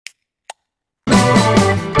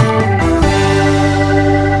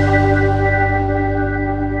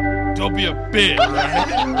big,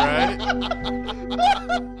 right?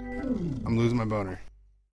 I'm losing my boner.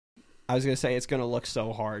 I was gonna say it's gonna look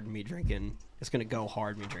so hard me drinking. It's gonna go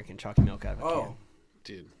hard me drinking chocolate milk out of a can.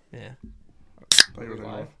 Dude. Yeah.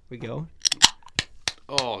 We go.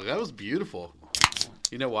 Oh, that was beautiful.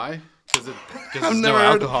 You know why? Because I've there's no never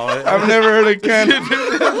heard- alcohol in it. I've never heard a can.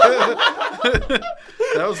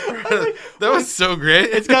 That was so great.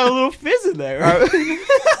 It's got a little fizz in there.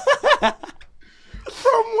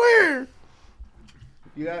 From where?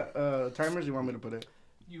 You got timers? You want me to put it?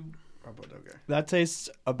 I'll put it, okay. That tastes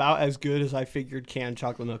about as good as I figured canned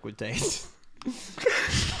chocolate milk would taste.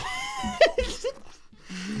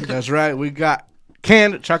 That's right. We got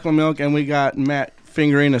canned chocolate milk, and we got Matt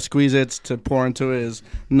fingering a Squeeze-Its to pour into his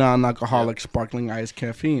non-alcoholic sparkling ice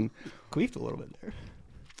caffeine. Queefed a little bit there.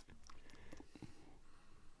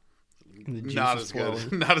 Not as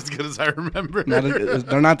good. Not as good as I remember.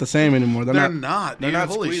 They're not the same anymore. They're not. They're Dude, not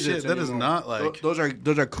holy Squeeze-Its shit. That is anymore. not like. Those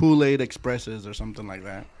are Kool-Aid Expresses or something like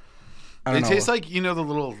that. They taste like, you know, the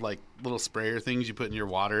little sprayer things you put in your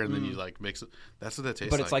water and then you like mix it. That's what that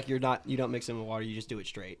tastes like. But it's like you don't mix them with water. You just do it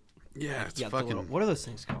straight. Yeah, it's fucking. What are those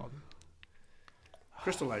things called?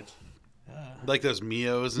 Crystal Lights. Like those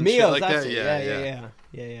Mios and shit like that.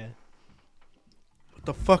 Yeah. What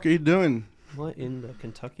the fuck are you doing? What in the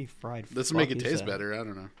Kentucky Fried? This will make it taste better. I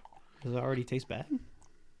don't know. Does it already taste bad?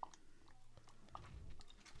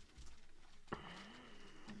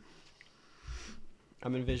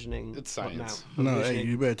 I'm envisioning. It's science.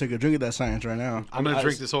 You better take a drink of that science right now. I'm gonna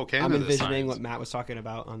drink this whole can. I'm of this envisioning science. what Matt was talking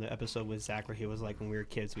about on the episode with Zach, where he was like, when we were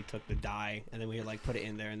kids, we took the dye and then we would like put it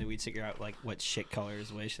in there, and then we'd figure out like what shit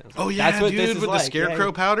colors wish. Like, oh yeah, that's what dude, this is with like. the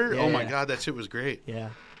scarecrow powder. Yeah, oh my god, that shit was great. Yeah,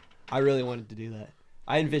 I really wanted to do that.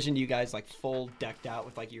 I envisioned you guys like full decked out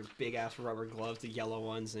with like your big ass rubber gloves, the yellow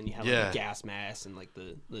ones, and you have like a gas mask and like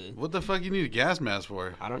the. What the fuck you need a gas mask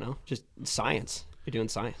for? I don't know, just science. You're doing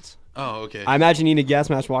science. Oh, okay. I imagine you need a gas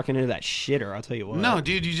mask walking into that shitter. I'll tell you what. No,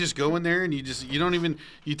 dude, you just go in there and you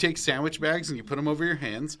take sandwich bags and you put them over your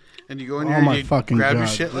hands and you go in there and you grab your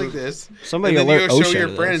shit like this. Somebody and then alert you go show OSHA your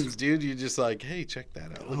to friends, this. dude. You just like, hey, check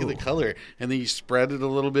that out. Look at the color, and then you spread it a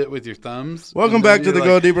little bit with your thumbs. Welcome back to the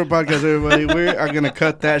Go Deeper podcast, everybody. We are gonna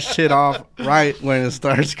cut that shit off right when it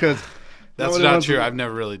starts because. That's not true. I've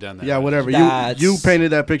never really done that. Yeah, whatever. You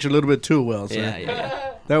painted that picture a little bit too well. So. Yeah.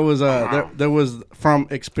 That was there was from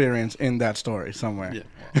experience in that story somewhere. Yeah.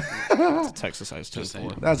 It's a Texas size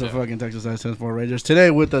 10-4. That's a fucking Texas size 10-4 Rangers.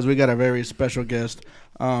 Today with us we got a very special guest.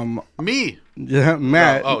 Me. Yeah,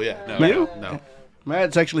 Matt. Oh yeah. No.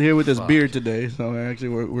 Matt's actually here with his beard today, so actually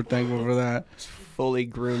we're thankful for that. It's fully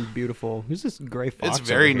groomed, beautiful. Who's this gray fox? It's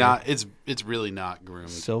very not. It's really not groomed.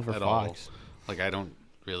 Silver at fox. All. Like I don't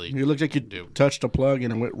really. You look like you touched a plug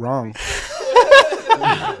and it went wrong.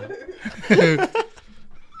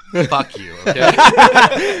 Fuck you. Okay.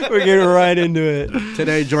 We're getting right into it.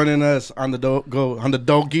 Today, joining us on the Dough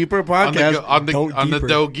Keeper podcast. On the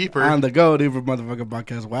Dough Keeper. On the Go Deeper motherfucking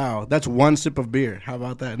podcast. Wow, that's one sip of beer. How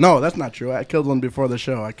about that? No, that's not true. I killed one before the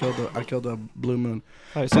show. I killed a Blue Moon.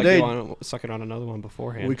 Today, suck it on another one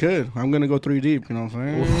beforehand. We could. I'm gonna go 3 deep. You know what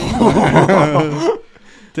I'm saying?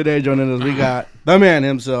 Today, joining us, we got the man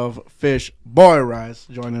himself, Fishboy Rice,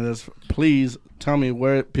 joining us. Please tell me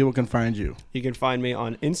where people can find you. You can find me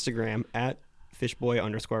on Instagram at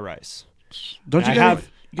Fishboy_Rice. Don't you have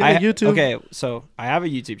a YouTube? Okay, so I have a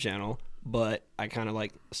YouTube channel, but I kind of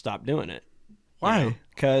like stopped doing it. Why?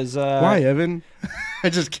 Because why, Evan?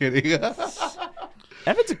 I'm just kidding.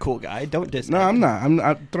 Evan's a cool guy. Don't diss. No, I'm not. I'm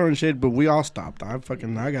not throwing shit, but we all stopped. I got a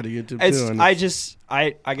YouTube too.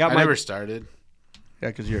 I never started. Yeah,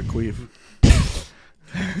 because you're a queef.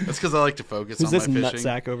 That's because I like to focus Who's on this my fishing.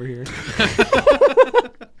 nutsack over here? It's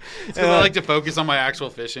because I like to focus on my actual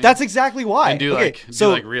fishing. That's exactly why. And do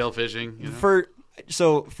real fishing. You know?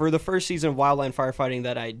 For the first season of wildland firefighting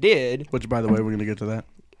that I did, which by the way we're gonna get to that.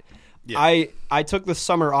 Yeah. I took the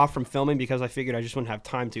summer off from filming because I figured I just wouldn't have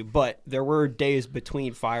time to. But there were days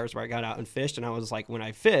between fires where I got out and fished, and I was like, when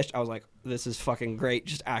I fished, I was like, this is fucking great,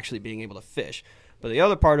 just actually being able to fish. But the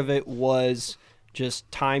other part of it was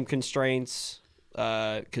just time constraints,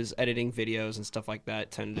 because editing videos and stuff like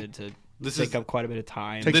that tended to take up quite a bit of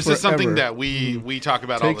time. This is something that we talk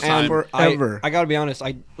about all the time. Forever. I got to be honest.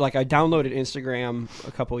 I downloaded Instagram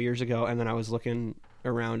a couple of years ago, and then I was looking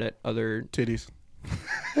around at other titties.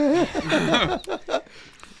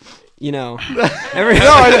 You know,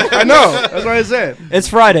 I know. That's what I said. It's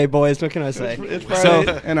Friday, boys. What can I say? It's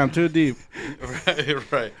Friday, and I'm too deep.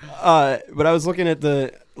 Right. But I was looking at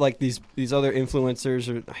the like these other influencers,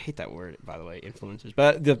 or I hate that word, by the way, influencers,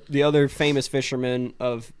 but the other famous fishermen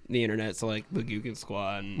of the internet, so like the Guggen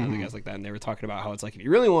Squad and other guys like that, and they were talking about how it's like, if you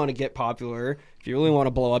really want to get popular, if you really want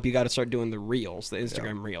to blow up, you got to start doing the reels, the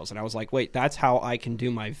Instagram reels. And I was like, wait, that's how I can do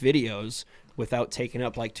my videos without taking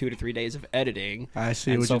up like 2 to 3 days of editing. I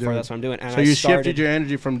see. And what so you're far, doing. that's what I'm doing. And so you shifted your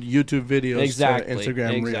energy from YouTube videos to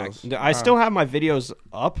Instagram reels. I still have my videos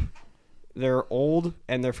up. They're old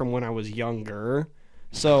and they're from when I was younger.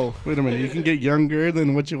 So wait a minute, you can get younger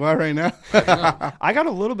than what you are right now. I got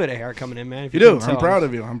a little bit of hair coming in, man. You do. I'm proud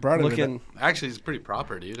of you. I'm proud of you. Actually, it's pretty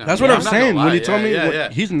proper, dude. That's what I'm saying. When you told me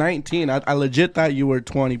he's 19, I legit thought you were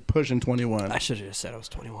 20, pushing 21. I should have just said I was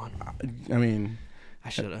 21. I mean, I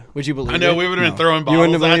should have. Would you believe it? I know we would have been throwing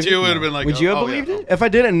bottles at you. Would have been like, would you have believed it? If I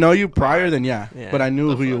didn't know you prior, then yeah. But I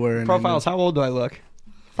knew who you were. Profiles. How old do I look?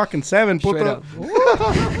 Fucking 7. Straight up. Go. Now that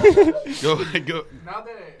I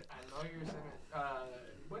know you're 7,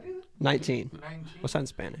 what is it? 19. What's that in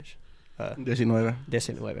Spanish? 19.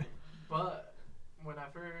 19. But when I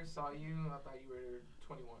first saw you, I thought you were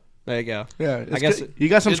 21. There you go. Yeah, I guess you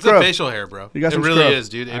got some it's scrub. the facial hair, bro. You got it some really scrub. is,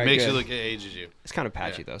 dude. It makes you look, it ages you. It's kind of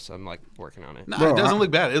patchy though, so I'm like working on it. No, bro, it doesn't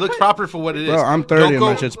look bad. It looks proper for what it is. Bro, I'm 30 and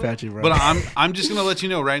my shit's patchy, bro. But I'm just gonna let you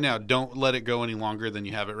know right now. Don't let it go any longer than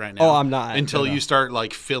you have it right now. Oh, I'm not until you start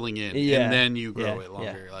like filling in, and then you grow it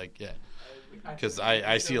longer. Because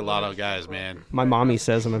I see a lot of guys, man. My mommy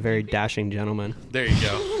says I'm a very dashing gentleman. There you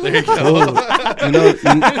go. There you go.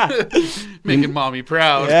 Making mommy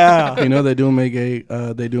proud. Yeah. You know they do make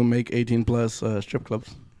 18 plus strip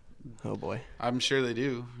clubs. Oh boy. I'm sure they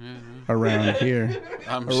do. Yeah. Around here.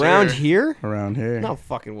 Around here? Around here. No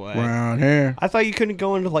fucking way. Around here. I thought you couldn't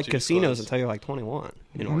go into like casinos until you're like 21.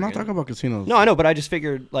 I'm not talking about casinos. No, I know, but I just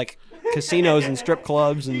figured like casinos and strip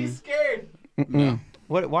clubs and. He's scared. No.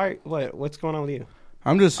 What? Why? What's going on with you?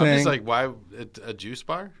 I'm just saying. I'm just like, why a juice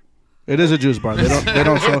bar? It is a juice bar. They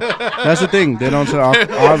don't sell. That's the thing. They don't sell.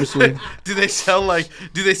 Obviously. Do they sell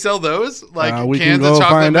those like we cans can go of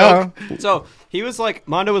chocolate find milk? out. So he was like,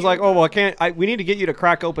 Mondo was like, oh well, we need to get you to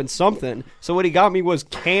crack open something. So what he got me was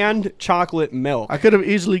canned chocolate milk. I could have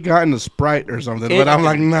easily gotten a Sprite or something, but I'm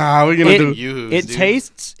like, nah, we're gonna do. Yoo-hoos,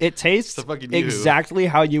 it tastes exactly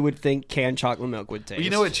how you would think canned chocolate milk would taste. Well,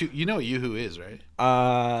 you know what Yoo-hoo is, right?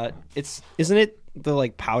 Isn't it the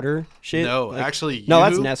like powder shit? No, like, actually, no,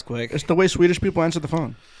 that's Yoo-hoo? Nesquik. It's the way Swedish people answer the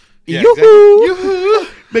phone. Yeah, Yoo-hoo! Yoo-hoo!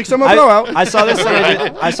 Make some blowout. I saw this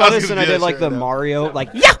and I did like the Mario,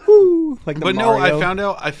 like Yahoo! Like the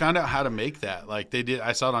Mario. I found out how to make that. Like they did.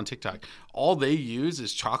 I saw it on TikTok. All they use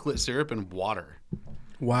is chocolate syrup and water.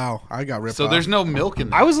 Wow, I got ripped off. So there's no milk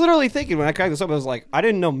in that. I was literally thinking when I cracked this up, I was like, I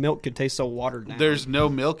didn't know milk could taste so watered down. There's no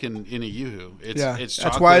milk in a Yoo-hoo. It's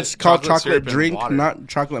that's why it's called chocolate drink, water. not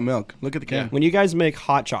chocolate milk. Look at the can. When you guys make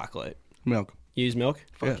hot chocolate, Milk. you use milk?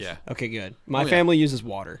 Fuck yeah. Okay, good. My family uses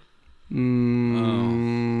water.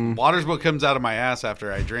 Water's what comes out of my ass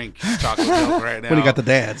after I drink chocolate milk right now. When you got the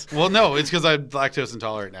dads. Well, no, it's because I'm lactose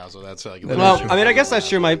intolerant now, so that's like. Well, I mean, I guess that's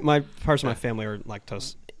true. My parts of my family are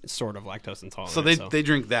sort of lactose intolerant. So they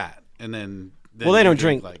drink that, and then well, they don't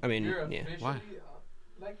drink. Like, I mean, yeah. Why?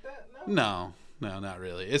 Like that? No, not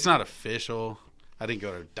really. It's not official. I didn't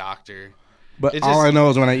go to a doctor. But all I know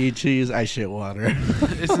is when I eat cheese, I shit water.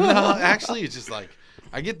 Actually, it's just like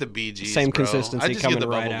I get the BGs. Same bro. consistency I just coming get the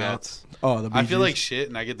right bubble out. guts. Oh, the BGs. I feel like shit,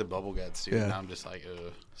 and I get the bubble guts too. Yeah. And I'm just like,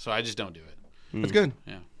 ugh. So I just don't do it. It's good.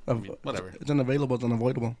 Yeah. I mean, whatever. It's unavailable. It's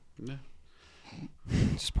unavoidable. Yeah.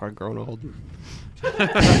 It's just part of growing old.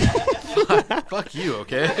 Fuck you,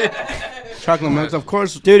 okay? Chocolate milk, of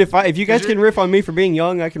course. Dude, if you guys can riff on me for being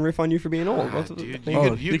young, I can riff on you for being old.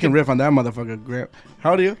 Dude, you can riff on that motherfucker.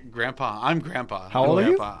 How old are you? Grandpa. I'm Grandpa. How old are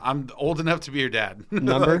you? I'm old enough to be your dad.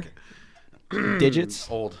 Number? Digits?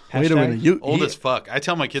 Old. Hashtag? Wait a minute. Old as fuck. I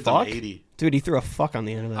tell my kids I'm 80. Dude, he threw a fuck on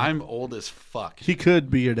the end of that. I'm old as fuck. He could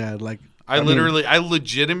be your dad. Like I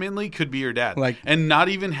legitimately could be your dad. Like, and not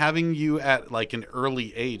even having you at like an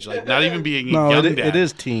early age, like not even being a no, young it, dad. it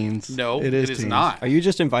is teens. No, it is teens. not. Are you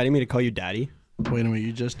just inviting me to call you daddy? Wait a minute,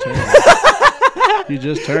 you just turned. You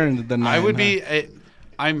just turned the 9. I would be.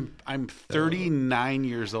 I'm 39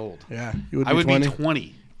 years old. Yeah, you would. I would be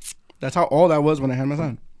 20. That's how old I was when I had my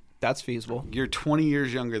son. That's feasible. You're 20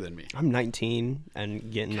 years younger than me. I'm 19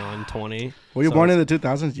 and getting on 20. Were you born in the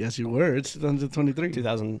 2000s? Yes, you were. It's 2023.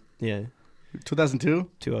 2000, yeah. 2002?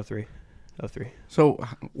 203. 03. So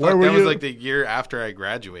where were you? That was like the year after I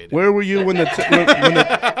graduated. Where were you when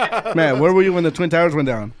Matt, where were you when the Twin Towers went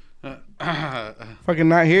down? Fucking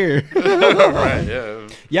not here. Right, yeah.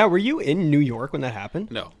 Yeah, were you in New York when that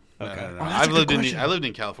happened? No. Okay. No. I lived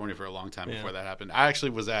in California for a long time before that happened. I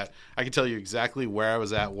actually was I can tell you exactly where I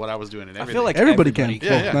was at, what I was doing, and everything. I feel like everybody can.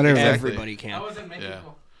 Yeah, not everybody can. I was in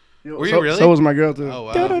Mexico. Yeah. Were you really? So was my girl too. Oh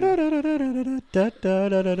wow.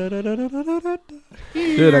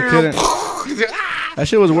 Dude, I couldn't. That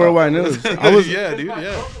shit was worldwide news. I was. Yeah, dude. Yeah.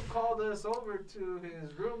 Joseph called us over to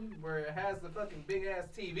his room where it has the fucking big ass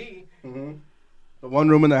TV. Mm-hmm. The one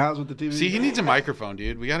room in the house with the TV. See, he needs a microphone,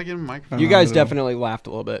 dude. We gotta give him a microphone. You guys definitely laughed a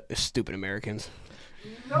little bit. Stupid Americans.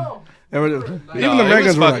 No. Even No,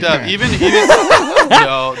 Americans were fucked up. Like, even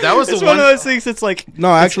no, that was It's the one of those things. It's like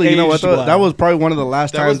no, actually, you know what? aged Though? well. That was probably one of the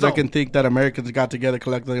last That was times I can think that Americans got together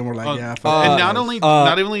collectively and were like, yeah, fuck and this. not only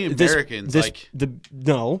Americans,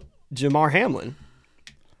 Jamar Hamlin.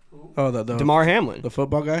 Oh, Damar Hamlin. the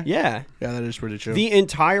football guy. Yeah. Yeah, that is pretty true. The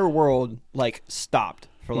entire world like stopped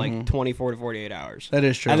for like 24 to 48 hours. That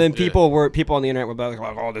is true. And then people on the internet were like,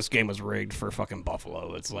 "Oh, this game was rigged for fucking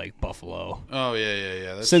Buffalo." It's like Buffalo. Oh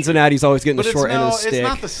yeah. That's Cincinnati's always getting but the short end of the stick. It's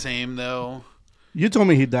not the same though. You told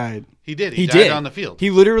me he died. He did. He died did on the field. He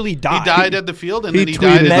literally died. He died at the field, and He then he died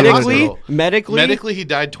tweeted at the medically. hospital. Medically, he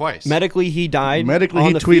died twice. Medically, he died. Medically, on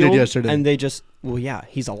he the tweeted field, yesterday. and they just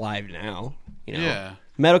he's alive now. You know? Yeah.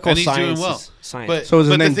 Medical And he's doing science. well. Is science. But, So is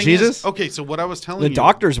his but the name thing Jesus? Is, okay, so what I was telling the you,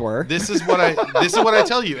 doctors were. This is what I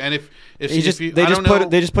tell you, and if They if just you, they I just don't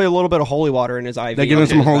know, put a little bit of holy water in his IV. They give him on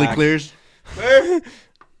some his holy back. clears.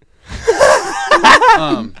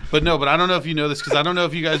 but I don't know if you know this because I don't know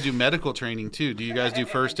if you guys do medical training too. Do you guys do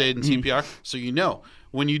first aid and CPR? So you know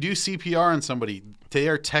when you do CPR on somebody, they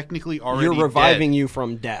are technically already You're reviving dead. you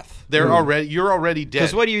from death. You're already dead.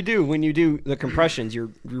 Because what do you do when you do the compressions? You're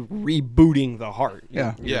rebooting the heart.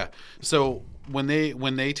 Yeah. Yeah. So when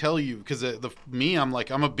they tell you, because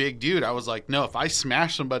I'm a big dude. I was like, no, if I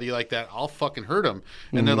smash somebody like that, I'll fucking hurt them.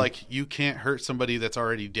 And they're like, you can't hurt somebody that's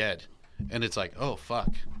already dead. And it's like, oh fuck.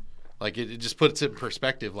 Like it just puts it in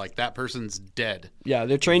perspective. Like that person's dead. Yeah,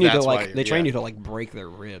 they train you to That's like why- they train yeah. you to like break their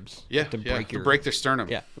ribs. Yeah. to To break break their sternum.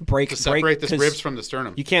 Yeah, To separate the ribs from the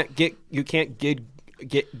sternum. You can't get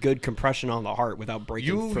good compression on the heart without breaking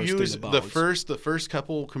You first use through the bones. the first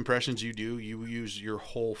couple compressions you do. You use your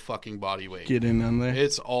whole fucking body weight. Get in on there.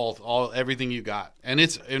 It's all everything you got, and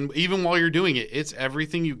even while you're doing it, it's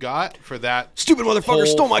everything you got for that Stupid motherfucker whole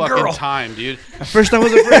stole my fucking girl. time, dude. At first, I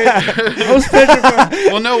was afraid. I was petrified.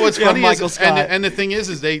 Well, no, what's funny Michael is, Scott. and the thing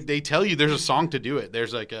is they tell you there's a song to do it.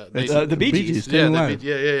 There's like The Bee Gees. Staying alive.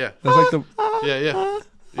 yeah. That's like the.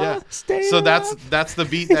 Yeah. Stay So alive. that's the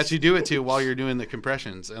beat that you do it to while you're doing the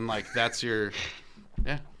compressions, and like that's your,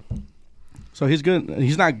 yeah. So he's good.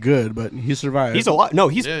 He's not good, but he survived. He's a lot. No,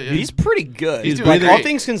 he's Yeah. he's pretty good. He's like, doing all great.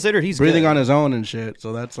 things considered, he's breathing good. on his own and shit.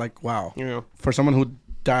 So that's like wow. You know, For someone who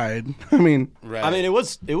died, I mean, Right. I mean, it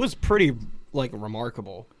was pretty like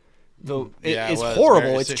remarkable. Though Yeah, it it's was horrible,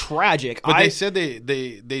 very it's sick. tragic. But they said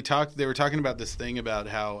they were talking about this thing about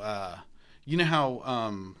how you know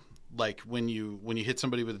how like when you hit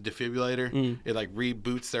somebody with a defibrillator, it like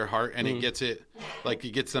reboots their heart and it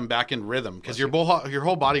gets them back in rhythm because your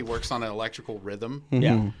whole body works on an electrical rhythm.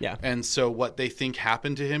 yeah. And so what they think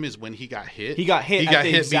happened to him is when he got hit. He got hit at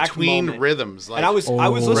the exact between moment. rhythms. Like, And I was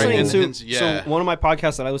listening Right. to Yeah. so one of my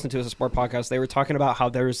podcasts that I listened to is a sport podcast. They were talking about how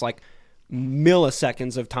there's like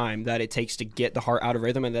milliseconds of time that it takes to get the heart out of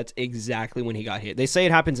rhythm, and that's exactly when he got hit. They say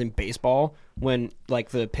it happens in baseball when like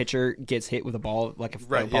the pitcher gets hit with a ball, like a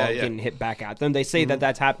ball getting hit back at them. They say that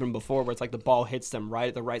that's happened before, where it's like the ball hits them right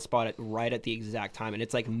at the right spot right at the exact time, and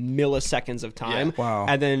it's like milliseconds of time. Yeah. Wow.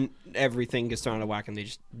 And then everything gets thrown out of whack, and they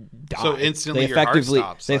just die. So instantly they your heart effectively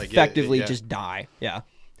stops. they Like, effectively yeah. just die. Yeah,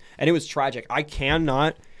 and it was tragic. I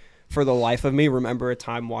cannot, for the life of me, remember a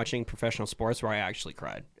time watching professional sports where I actually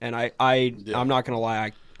cried. And I'm not gonna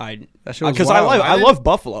lie, That shit was because wild. I love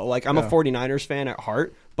Buffalo. Like I'm a 49ers fan at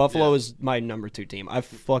heart. Buffalo Yeah. is my number 2 team. I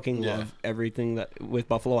fucking love everything that with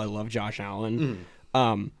Buffalo. I love Josh Allen.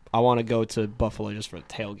 I want to go to Buffalo just for the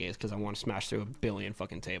tailgates because I want to smash through a billion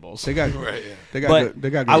fucking tables. they got Right, yeah. they got But good, they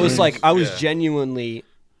got good I was rings. like, I was Yeah. genuinely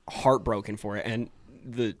heartbroken for it, and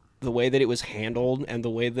the way that it was handled, and the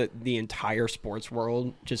way that the entire sports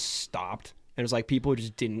world just stopped. And it was like people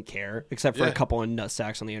just didn't care, except for a Yeah. couple of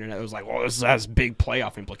nutsacks on the internet. It was like, well, this has big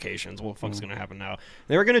playoff implications. What the fuck's going to happen now?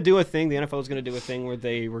 They were going to do a thing. The NFL was going to do a thing where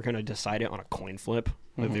they were going to decide it on a coin flip.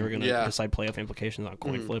 Like they were going to Yeah. decide playoff implications on a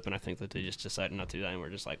coin flip. And I think that they just decided not to do that. And we're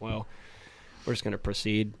just like, well, we're just going to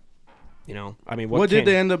proceed. You know, I mean, what did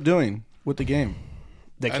they end up doing with the game?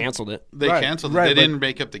 They canceled it. They Right, canceled. right, They but- didn't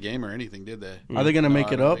break up the game or anything, did they? Are they gonna No, make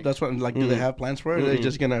I it don't up? think- That's what like. Do they have plans for it? Or are they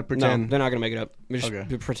just gonna No, pretend? they're not going to make it up. They just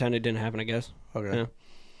Okay. pretend it didn't happen, I guess. Okay. Yeah.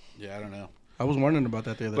 Yeah, I don't know. I was wondering about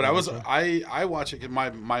that the other But day. I watch it.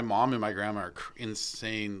 My mom and my grandma are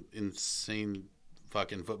insane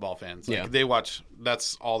fucking football fans. Like, Yeah. they watch.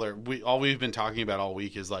 That's all we've been talking about all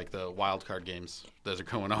week is like the wild card games that are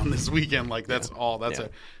going on this weekend. Like that's all. That's Yeah.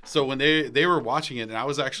 it. So when they were watching it, and I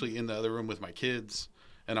was actually in the other room with my kids,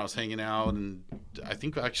 and I was hanging out, and I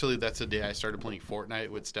think actually that's the day I started playing Fortnite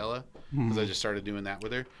with Stella because I just started doing that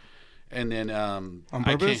with her, and then On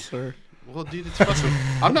purpose? Or? well, dude, it's fucking.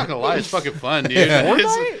 I'm not gonna lie, it's fucking fun, dude.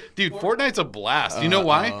 Fortnite's a blast. You know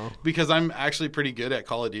why? Because I'm actually pretty good at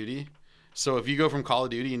Call of Duty. So if you go from Call of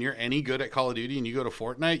Duty and you're any good at Call of Duty and you go to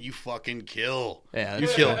Fortnite, you fucking kill. Yeah, you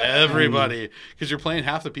kill everybody because you're playing.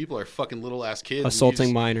 Half the people are fucking little ass kids.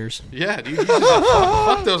 Assaulting minors. Yeah, dude. You just,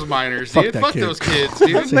 fuck those minors, dude. Fuck kid. those kids,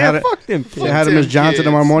 dude. Say hi to- fuck them. Say hi to Miss Johnson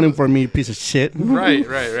tomorrow morning for me, piece of shit. Right.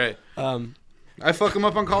 I fuck them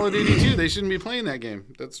up on Call of Duty too. They shouldn't be playing that game.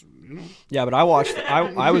 That's Yeah, but I watched.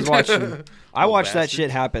 I was watching. I watched that bastards. shit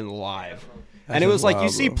happen live, and That's it was like you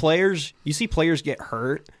wild, see bro. players. You see players get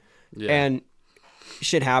hurt, Yeah. and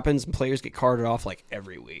shit happens, and players get carted off like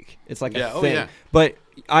every week. It's like Yeah, a oh, thing. yeah. But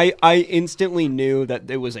I instantly knew that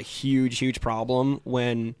it was a huge problem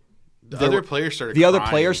when the other players started. the other crying.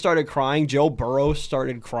 players started crying. Joe Burrow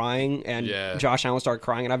started crying, and Yeah. Josh Allen started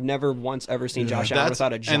crying. And I've never once ever seen Josh Allen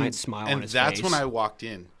without a giant smile on his face. And that's when I walked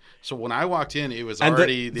in. So when I walked in, it was And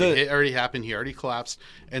already the the hit already happened. He already collapsed,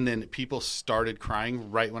 and then people started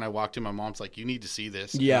crying right when I walked in. My mom's like, "You need to see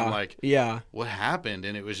this." And Yeah, I'm like, yeah, "What happened?"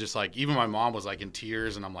 And it was just like, even my mom was like in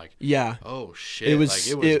tears, and I'm like, yeah. "Oh shit!" It was, like,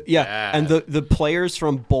 it was yeah, bad. and the players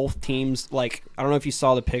from both teams, like I don't know if you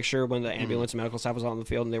saw the picture when the ambulance and medical staff was on the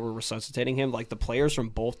field and they were resuscitating him. Like the players from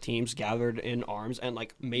both teams gathered in arms and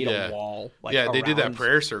like made Yeah. a wall. Like, yeah, they did that around-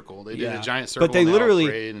 prayer circle. They did Yeah. a giant circle. But they and all literally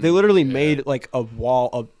prayed and- they literally yeah. made like a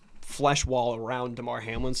wall, a flesh wall around DeMar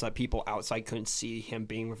Hamlin so that people outside couldn't see him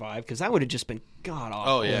being revived because that would have just been god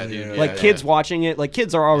awful. Oh yeah, dude. Like yeah, kids yeah. watching it, like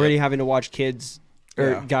kids are already having to watch kids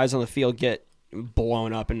or Yeah. guys on the field get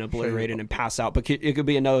blown up and obliterated and pass out. But it could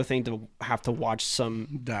be another thing to have to watch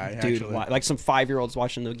some Die, dude, actually. like some 5-year-olds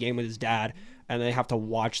watching the game with his dad, and they have to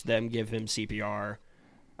watch them give him CPR.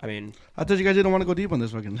 I mean, I thought you guys didn't want to go deep on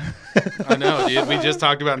this fucking. I know, dude. We just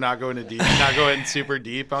talked about not going super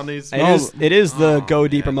deep on these. it is the Go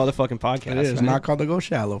Deeper motherfucking podcast. It is right? not called the Go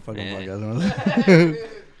Shallow fucking Yeah. podcast.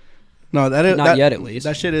 No, that is Not yet, at least.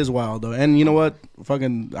 That shit is wild though, and you know what?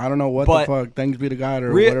 Fucking, I don't know what But the fuck. Thanks be to God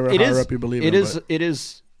or Re- whatever it higher is- up you believe. it in, is but- it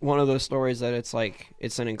is one of those stories that it's like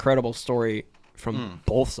it's an incredible story from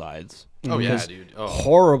both sides. Oh yeah, Because dude. Oh.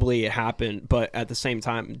 horribly it happened, but at the same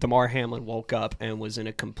time, DeMar Hamlin woke up and was in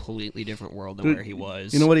a completely different world than Dude, where he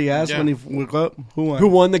was. You know what he asked Yeah. when he woke up? Who won? Who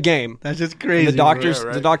won the game? That's just And crazy. the doctors, Yeah,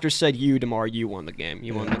 right. the doctor said, "You, DeMar, you won the game.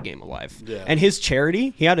 You won the game of life." Yeah. And his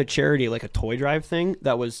charity, he had a charity like a toy drive thing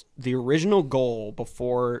that was the original goal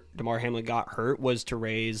before DeMar Hamlin got hurt was to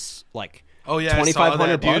raise like. Oh yeah, I saw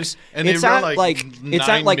that, dude. $2,500, And it's they were at like it's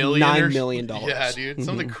at like $9 million. Yeah, dude,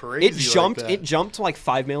 something crazy. It jumped. Like that. It jumped to like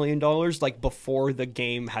 $5 million, like before the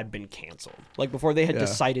game had been canceled, like before they had Yeah.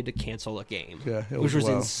 decided to cancel a game, Yeah, it which was was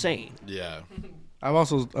wild. insane. Yeah, I'm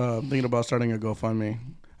also thinking about starting a GoFundMe.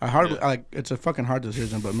 It's a fucking hard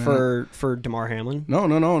decision, but man, For DeMar Hamlin,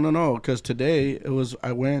 no. Because today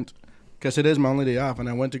I went. Because it is my only day off, and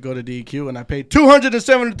I went to go to DEQ, and I paid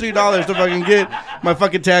 $273 to fucking get my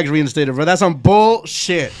fucking tags reinstated, bro. That's some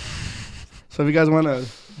bullshit. So if you guys want to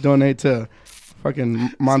donate to fucking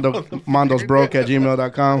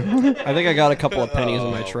mondosbroke@gmail.com, I think I got a couple of pennies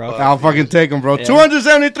in my truck. I'll fucking take them, bro. Yeah.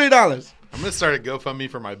 $273. I'm gonna start a GoFundMe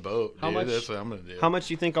for my boat. How Dude. much- That's what I'm gonna do. How much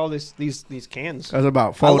do you think all these cans? That's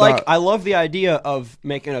about I $4. love the idea of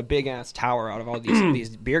making a big ass tower out of all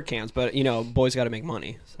these beer cans, but you know, boys got to make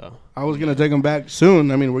money. So I was gonna take them back soon.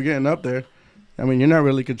 I mean, we're getting up there. I mean, you're not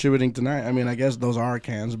really contributing tonight. I mean, I guess those are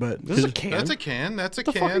cans, but this is a can. That's a can. That's a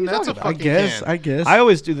The fuck are can. you That's a talking fucking about? can. I guess. I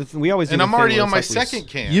always do the. We always do. And the I'm thing already where on my it's like we second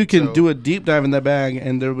can. You can so- do a deep dive in that bag,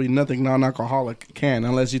 and there will be nothing non-alcoholic can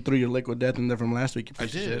unless you threw your liquid death in there from last week. You I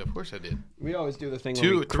piece of did. shit. Of course I did. We always do the thing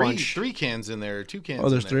where we crunch. Three cans in there. 2 cans. Oh,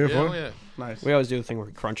 there's in 3 or there. 4. Yeah, yeah. Nice, We always do the thing where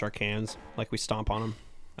we crunch our cans, like we stomp on them.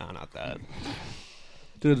 Nah, not that.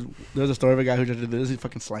 dude. There's a story of a guy who just did this. He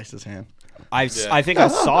fucking sliced his hand. I think I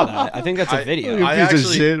saw that. I think that's a video. You I piece of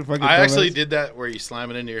actually, shit, fucking I actually dumbass. did that where you slam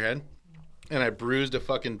it into your head, and I bruised a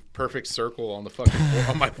fucking perfect circle on the fucking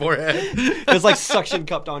on my forehead. It's like suction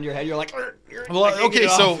cupped on your head. You're like, Well, I can't okay, get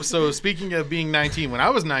it off. so speaking of being 19, when I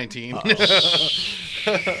was 19,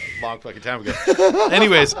 long fucking time ago.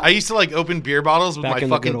 Anyways, I used to like open beer bottles with Back my in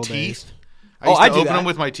the good fucking old teeth. days. I used I to do open that. them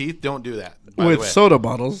with my teeth. Don't do that. By the With way. soda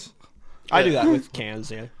bottles. I do that with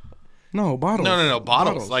cans. Yeah. No, bottles. No,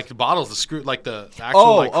 bottles. Like the bottles, the screw, like the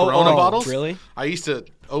actual Corona bottles. Really? I used to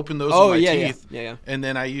open those with my teeth. Yeah. And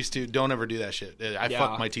then I used to don't ever do that shit. I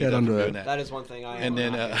fucked my teeth up don't from do doing that. that. That is one thing I. And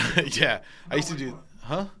then I used to do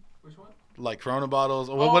Which one? like Corona bottles,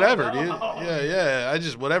 well, whatever, dude. Yeah. I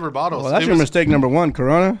just whatever bottles. Well, that's your mistake number one,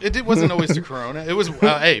 Corona. It wasn't always the Corona. It was.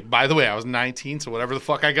 Hey, by the way, I was 19, so whatever the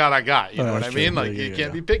fuck I got, I got. You know what I mean? Like you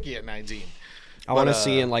can't be picky at 19. I want to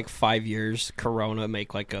see in like 5 years, Corona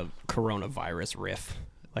make like a coronavirus riff,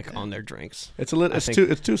 like on their drinks. It's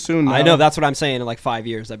too soon. Now. I know, that's what I'm saying. In like 5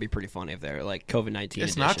 years, that'd be pretty funny if they're like COVID-19.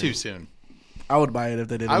 It's not too soon. I would buy it if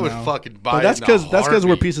they did. I would fucking buy but it. That's because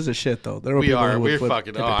we're pieces of shit, though. We are. We're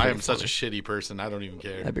fucking. Oh, I am such a shitty person. I don't even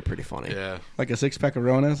care. That'd be pretty funny. Yeah. Like a 6-pack of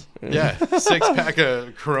Ronas. Yeah. 6-pack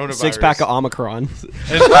of coronavirus. 6-pack of Omicron.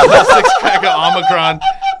 6-pack of Omicron.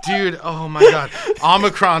 Dude, oh my god.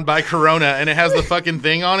 Omicron by Corona, and it has the fucking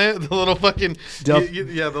thing on it. The little fucking the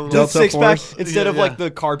little Delta 6-pack Force. instead of like the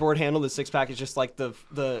cardboard handle, the 6-pack is just like the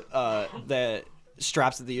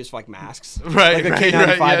straps that they use for like masks. Right. Like a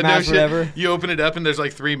K95 mask or whatever. You open it up and there's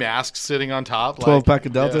like 3 masks sitting on top. 12-pack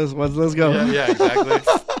of Deltas. Yeah. Let's go. Yeah, exactly.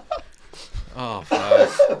 Oh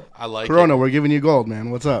fuck. I like Corona, it. we're giving you gold,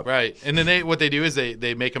 man. What's up? Right. And then what they do is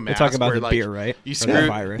they make a mask. We're talking about where, the like, beer, right? You Or screw the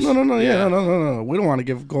virus. No. Yeah. No. We don't want to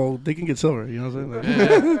give gold. They can get silver. You know what I'm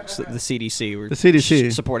saying? So the CDC. We're The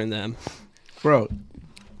CDC. supporting them. Bro.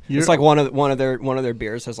 It's like one of their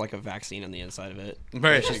beers has like a vaccine on the inside of it.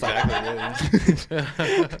 Right, exactly.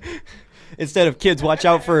 Instead of kids, watch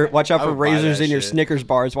out for would buy razors that in your shit. Snickers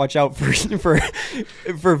bars. Watch out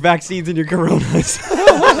for vaccines in your Coronas.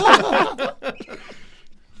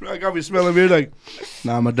 I got me smelling beer like,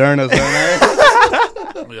 nah, Moderna's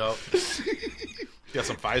on there. Yup. Got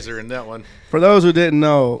some Pfizer in that one. For those who didn't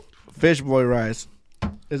know, Fishboy Rice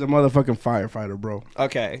is a motherfucking firefighter, bro.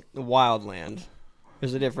 Okay, wildland.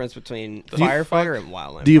 There's a difference between firefighter and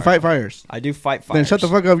wildland. Do you fight fires? I do fight fires. Then shut the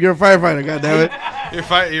fuck up. You're a firefighter,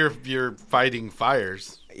 goddammit. You're fighting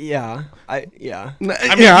fires. Yeah, I mean,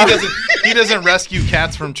 he doesn't rescue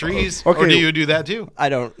cats from trees. Okay. Or do you do that too? I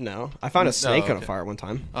don't know. I found a snake on a okay. fire one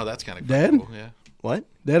time. Oh, that's kind of Dead? cool. Yeah. What?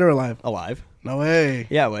 Dead or alive? Alive. No way.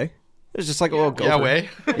 Yeah, way. It was just like a little gopher. Yeah, way.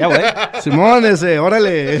 Yeah, way. Simón ese,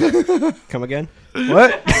 órale. Come again?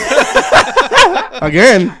 What?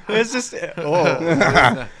 Again? It's just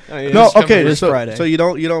I mean, No, it's okay. this Friday. So you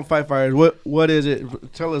don't fight fires. What is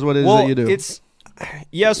it? Tell us what it is well, that you do. it's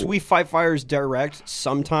yes, we fight fires direct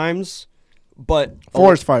sometimes, but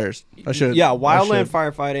forest fires. Wildland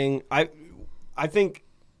firefighting. I think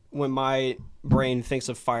when my brain thinks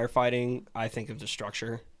of firefighting, I think of the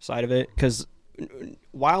structure side of it because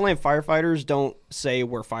wildland firefighters don't say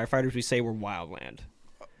we're firefighters. We say we're wildland.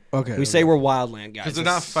 Okay. We say we're wildland guys.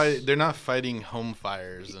 Because they're not fighting home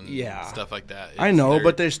fires and Yeah. stuff like that. I know,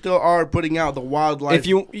 but they still are putting out the wildlife.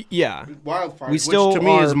 Wildfires, we still which to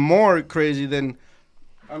me are- is more crazy than.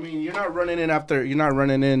 I mean, you're not running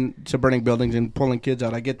in to burning buildings and pulling kids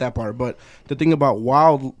out. I get that part, but the thing about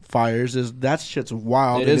wildfires is that shit's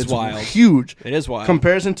wild. It and is it's wild. huge. It is wild.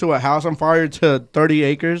 Comparison to a house on fire to 30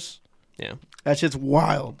 acres. Yeah. That shit's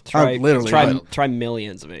wild. Try wild. try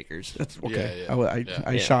millions of acres. That's okay. Yeah.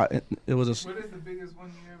 I shot. It was What is the biggest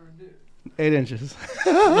one you ever did? 8 inches.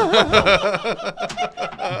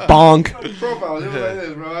 Bonk. Profile. It was like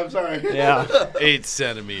this, bro. I'm sorry. Yeah. 8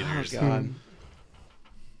 centimeters. God.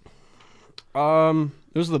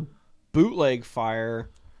 It was the bootleg fire,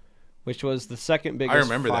 which was the second biggest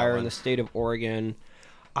remember that fire one. in the state of Oregon.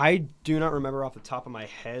 I do not remember off the top of my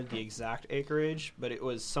head the exact acreage, but it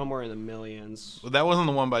was somewhere in the millions. Well, that wasn't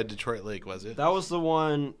the one by Detroit Lake, was it? That was the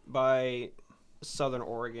one by Southern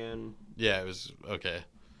Oregon. Yeah, it was okay.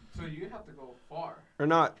 So you have to go far. Or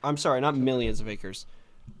not, I'm sorry, not millions of acres.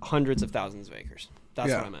 Hundreds of thousands of acres. That's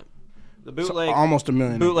Yeah. what I meant. The So bootleg almost a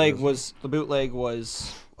million. bootleg acres.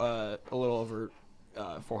 was a little over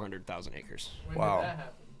 400,000 acres. When Wow. did that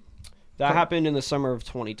happen? That happened in the summer of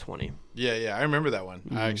 2020. Yeah, I remember that one.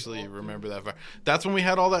 Mm-hmm. I actually remember that fire. That's when we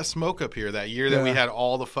had all that smoke up here that year that we Yeah. had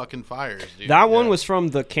all the fucking fires, dude. That one Yeah. was from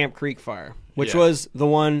the Camp Creek fire, which Yeah. was the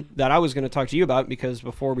one that I was going to talk to you about because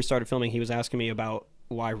before we started filming, he was asking me about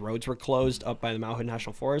why roads were closed up by the Mount Hood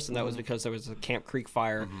National Forest, and that was because there was a Camp Creek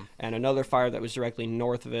fire and another fire that was directly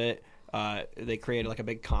north of it. They created like a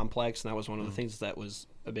big complex, and that was one of the things that was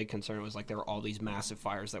a big concern. Was like there were all these massive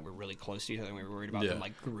fires that were really close to each other, and we were worried about them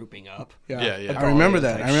like grouping up. Yeah. I remember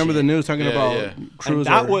that. Type I remember the shit. news talking about And crews.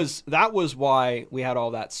 that was why we had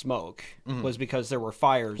all that smoke was because there were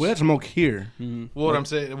fires. We had smoke here. Well,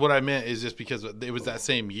 what I meant is just because it was that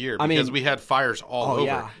same year I because mean- we had fires all over.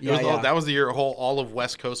 yeah. It was Yeah, yeah. That was the year all of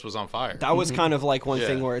West Coast was on fire. That was kind of like one Yeah.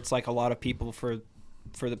 thing where it's like a lot of people for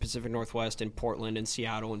for the Pacific Northwest and Portland and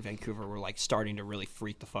Seattle and Vancouver were like starting to really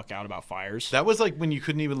freak the fuck out about fires. That was like when you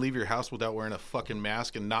couldn't even leave your house without wearing a fucking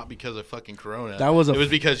mask, and not because of fucking corona. That was it was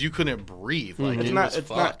because you couldn't breathe. Like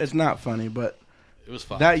it's not funny, but it was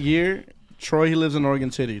fucked. That year, Troy, he lives in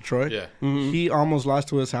Oregon City. Troy, Yeah. He almost lost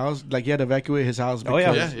to his house. Like he had to evacuate his house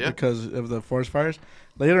because of the forest fires.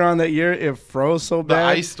 Later on that year, it froze so the bad.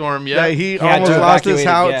 ice storm, that he almost lost his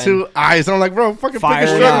house to ice. I'm like, bro, fucking Fire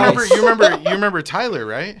pick a and struggle. You remember Tyler,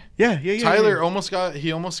 right? Yeah. Tyler almost got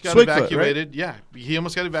Swiftfoot, evacuated. Right? Yeah, he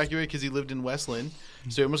almost got evacuated because he lived in Westland,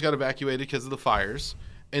 so he almost got evacuated because of the fires.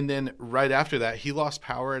 And then right after that, he lost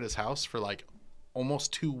power at his house for like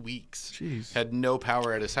almost 2 weeks. Jeez. Had no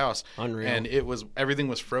power at his house. Unreal. And everything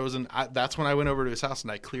was frozen. That's when I went over to his house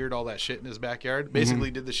and I cleared all that shit in his backyard.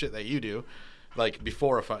 Basically did the shit that you do. Like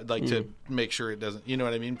before a fire, to make sure it doesn't, you know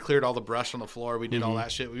what I mean? Cleared all the brush on the floor. We did all that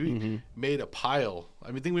shit. We made a pile.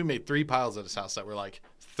 I think we made 3 piles at his house that were like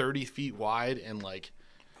 30 feet wide and like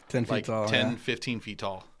 10 feet tall. 15 feet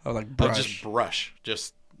tall. Oh, like brush. Just brush.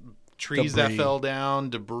 Just trees Debris. that fell down,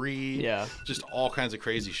 debris. Yeah. Just all kinds of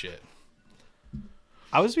crazy shit.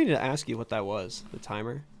 I was meaning to ask you what that was, the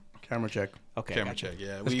timer. Camera check. Okay, Camera gotcha. check,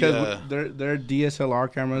 yeah. It's because they're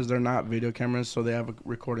DSLR cameras. They're not video cameras, so they have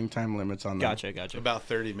recording time limits on them. Gotcha. About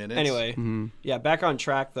 30 minutes. Anyway, yeah, back on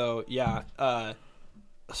track though. Yeah,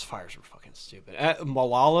 those fires were fucking stupid.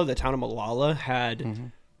 Malala, the town of Malala,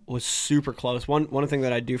 was super close. One thing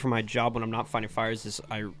that I do for my job when I'm not fighting fires is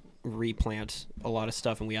I replant a lot of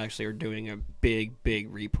stuff, and we actually are doing a big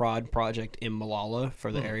reprod project in Malala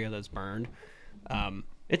for the area that's burned.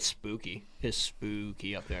 It's spooky. It's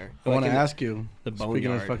spooky up there. I want to ask you, the speaking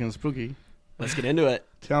boneyard. of fucking spooky, Let's get into it.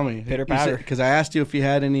 tell me. Pitter patter. Because I asked you if you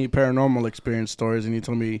had any paranormal experience stories, and you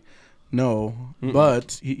told me no.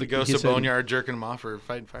 But the ghost of Boneyard jerking him off for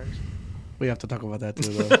fighting fires. We have to talk about that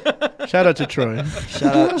too, though. Shout out to Troy.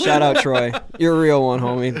 Shout out, Troy. You're a real one,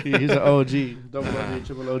 homie. He's an OG, double OG,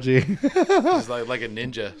 triple OG. He's like a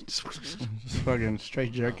ninja. Just fucking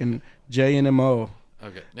straight jerking J and M-O.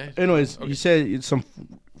 Okay. Yeah. Anyways, you said it's some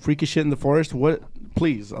freaky shit in the forest. What?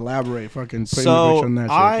 Please elaborate. Fucking put So on that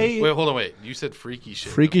shit. Wait, hold on, wait. You said freaky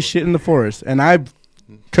shit. Freaky shit in the forest, and I've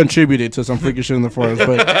contributed to some freaky shit in the forest,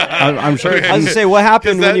 but I'm sure. I was gonna say, what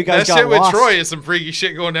happened when you guys got shit lost? with Troy is some freaky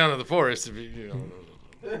shit going down in the forest. If you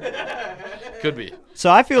could be. So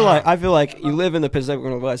I feel like you live in the Pacific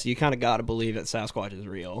Northwest. You kind of got to believe that Sasquatch is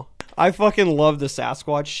real. I fucking love the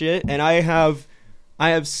Sasquatch shit, and I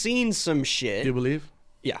have seen some shit. Do you believe?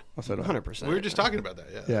 Yeah, I'll say that. 100%. We were just talking about that.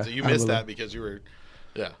 Yeah. So you I missed believe. that because you were.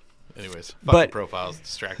 Yeah. Anyways, fucking But- profiles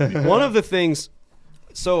distracted me. One of the things.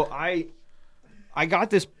 So I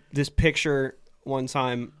got this picture one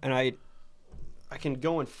time, and I can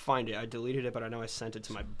go and find it. I deleted it, but I know I sent it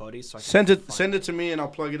to my buddies. So I can Send it to me, and I'll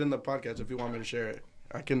plug it in the podcast if you want me to share it.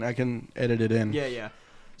 I can edit it in. Yeah.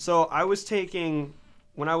 So I was taking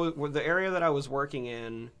the area that I was working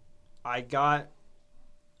in.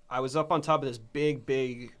 I was up on top of this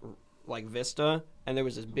big like vista, and there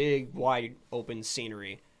was this big wide open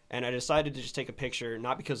scenery, and I decided to just take a picture,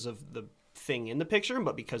 not because of the thing in the picture,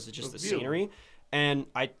 but because of just the scenery. And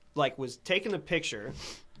I was taking the picture.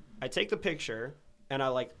 I take the picture, and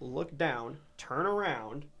I look down, turn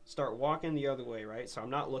around, start walking the other way, right? So I'm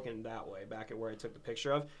not looking that way, back at where I took the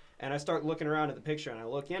picture of. And I start looking around at the picture, and I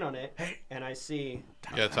look in on it, and I see...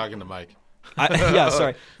 Yeah, talking to Mike.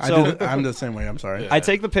 Sorry. So I'm the same way. I'm sorry. I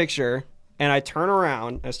take the picture, and I turn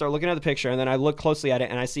around, I start looking at the picture, and then I look closely at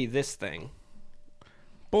it, and I see this thing.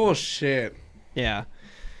 Bullshit. Yeah.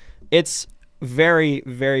 It's very,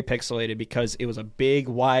 very pixelated because it was a big,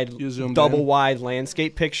 wide, double wide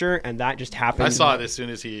landscape picture, and that just happened. I saw it as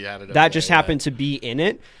soon as he had it. That just happened to be in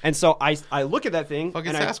it, and so I look at that thing.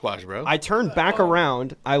 Fucking and Sasquatch, bro. I turn back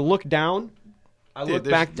around. I look down. I look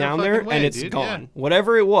back down there, and it's gone. Yeah.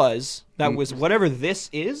 Whatever it was, whatever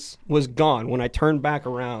this was gone. When I turned back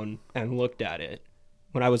around and looked at it,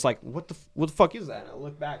 when I was like, "What the fuck is that?" And I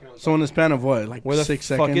looked back, and I was so in the span of what, like where the 6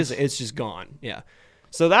 fuck seconds? is it? It's just gone. Yeah.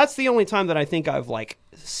 So that's the only time that I think I've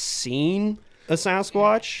seen a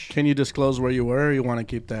Sasquatch. Can you disclose where you were? Or you want to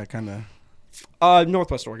keep that kind of?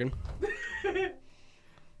 Northwest Oregon. The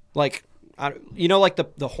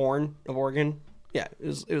Horn of Oregon. Yeah,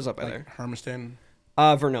 it was up there. Hermiston.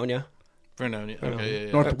 Vernonia. Vernonia. Okay,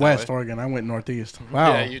 yeah. Northwest Oregon. I went northeast.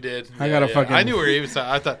 Wow. Yeah, you did. I gotta fucking. I knew where he was.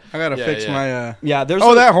 I thought. I gotta fix my. Yeah, there's.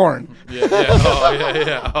 Oh, that horn. Yeah. Oh,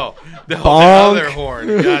 yeah. Oh, the other horn.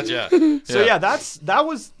 Gotcha. So that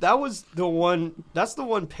was the one. That's the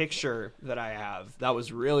one picture that I have that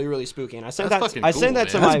was really, really spooky, and I sent that. I sent that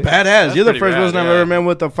to my. That's badass. You're the first rad, person I've ever met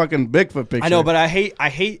with a fucking Bigfoot picture. I know, but I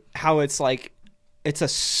hate how it's it's a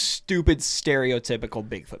stupid stereotypical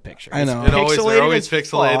Bigfoot picture. I know. They're always as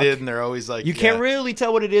pixelated, fuck. and they're always like You can't really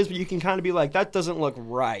tell what it is, but you can kind of be like, that doesn't look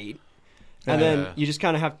right. And then you just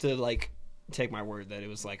kind of have to like take my word that it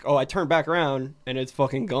was like, oh, I turned back around and it's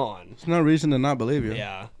fucking gone. There's no reason to not believe you.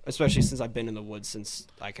 Yeah, especially since I've been in the woods since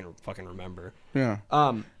I can fucking remember. Yeah.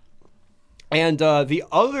 And the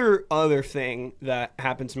other thing that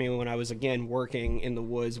happened to me when I was again working in the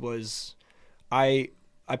woods was I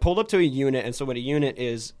pulled up to a unit, and so what a unit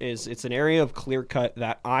is it's an area of clear cut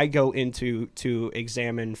that I go into to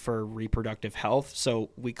examine for reproductive health. So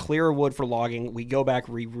we clear a wood for logging, we go back,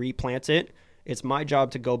 replant it. It's my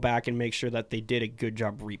job to go back and make sure that they did a good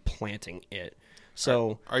job replanting it.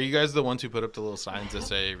 So are you guys the ones who put up the little signs that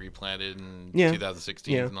say replanted in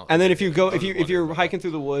 2016? Yeah. And then if you're hiking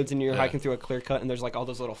through the woods and you're hiking through a clear cut and there's like all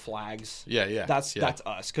those little flags. Yeah. That's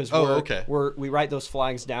us because we write those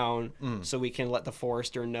flags down so we can let the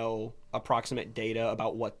forester know approximate data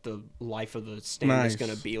about what the life of the stand is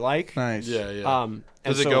going to be like. Nice. Yeah.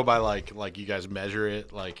 Does it go by like you guys measure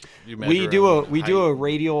it? Like you measure we do a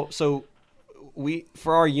radial. So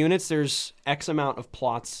for our units, there's X amount of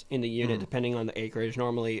plots in the unit depending on the acreage.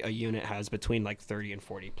 Normally a unit has between like 30 and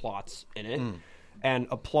 40 plots in it. And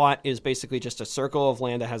a plot is basically just a circle of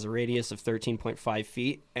land that has a radius of 13.5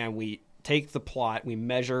 feet. And we take the plot, we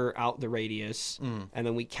measure out the radius, and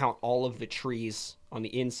then we count all of the trees on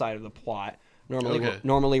the inside of the plot.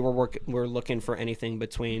 Normally we're looking for anything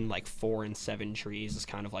between like 4 and 7 trees. It's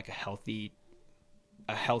kind of like a healthy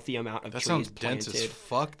amount of trees planted. That sounds dense as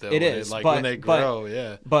fuck, though. It is. When they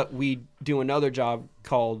grow, But we do another job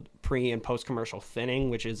called pre- and post-commercial thinning,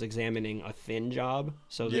 which is examining a thin job.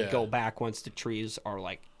 So they go back once the trees are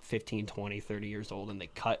like 15, 20, 30 years old, and they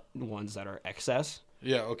cut ones that are excess.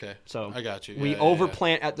 Yeah, okay. So I got you. We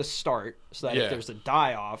overplant at the start so that if there's a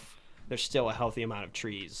die-off, there's still a healthy amount of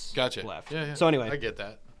trees left. Yeah. So anyway. I get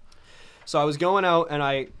that. So I was going out and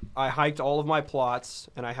I hiked all of my plots,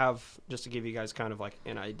 and I have, just to give you guys kind of like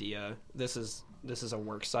an idea, this is a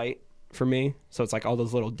work site for me. So it's like all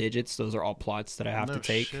those little digits, those are all plots that I have to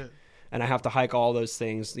take. Shit. And I have to hike all those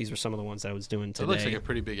things. These are some of the ones that I was doing today. It looks like a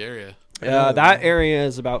pretty big area. That area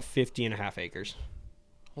is about 50 and a half acres.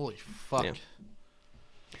 Holy fuck. Yeah.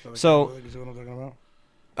 So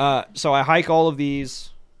I hike all of these.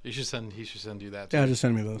 He should send you that too. Yeah, just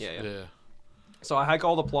send me those. Yeah. So I hike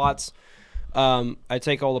all the plots. I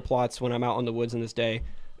take all the plots when I'm out in the woods in this day.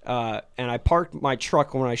 And I parked my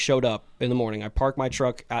truck when I showed up in the morning. I parked my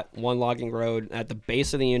truck at one logging road at the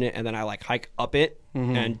base of the unit, and then I like hike up it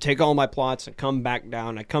and take all my plots and come back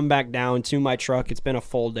down. I come back down to my truck. It's been a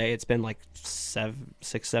full day. It's been like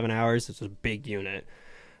 6-7 hours. It's a big unit.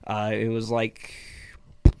 It was like,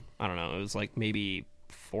 I don't know, it was like maybe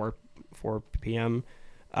 4 p.m.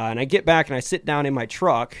 And I get back and I sit down in my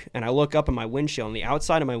truck and I look up at my windshield, and the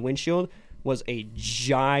outside of my windshield was a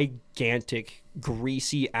gigantic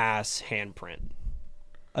greasy ass handprint.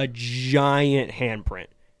 A giant handprint.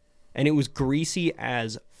 And it was greasy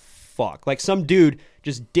as fuck. Like some dude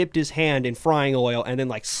just dipped his hand in frying oil and then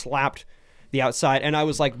like slapped the outside. And I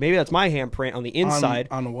was like, maybe that's my handprint on the inside.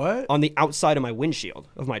 On what? On the outside of my windshield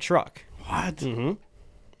of my truck. What? Mm-hmm.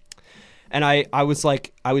 And I was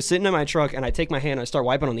like, I was sitting in my truck and I take my hand and I start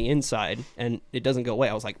wiping on the inside and it doesn't go away.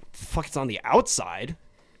 I was like, fuck, it's on the outside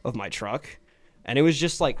of my truck. And it was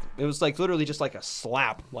literally just like a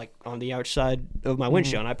slap like on the outside of my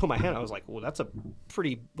windshield. And I put my hand, I was like, well, that's a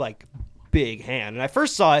pretty like big hand. And I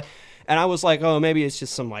first saw it and I was like, oh, maybe it's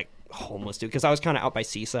just some like homeless dude, because I was kind of out by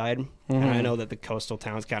Seaside, and I know that the coastal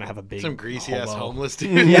towns kind of have a big some greasy ass homeless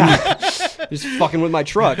dude. Yeah, just fucking with my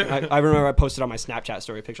truck. I remember I posted on my Snapchat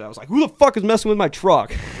story picture. I was like, who the fuck is messing with my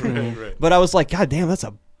truck? Right. But I was like, god damn, that's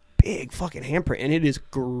a big fucking handprint, and it is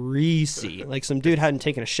greasy. Like some dude hadn't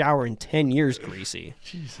taken a shower in 10 years. Greasy.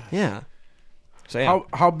 Jesus. Yeah. So yeah.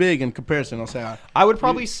 How big in comparison? I'll say. I would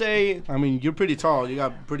probably say. I mean, you're pretty tall. You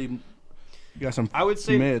got some. I would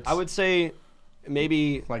say. Mitts. I would say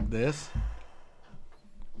maybe like this.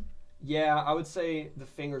 Yeah, I would say the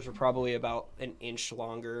fingers are probably about an inch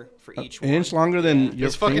longer for each one. An inch longer than your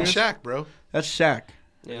It's fucking fingers? Shaq, bro. That's Shaq.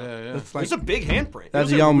 Yeah. That's like, it's a big handprint.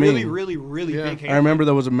 That's it was Yao a Ming. really, really, really big handprint. I remember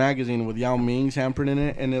there was a magazine with Yao Ming's handprint in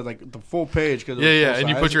it, and it was like the full page. Cause and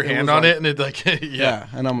you put your hand on it, and it like yeah,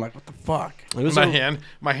 and I'm like, what the fuck? It was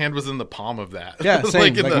my hand was in the palm of that. Yeah,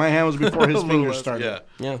 same. like my hand was before his fingers started.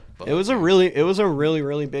 Yeah. It was a really,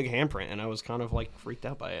 really big handprint, and I was kind of like freaked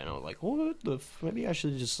out by it, and I was like, what the? Maybe I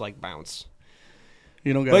should just like bounce.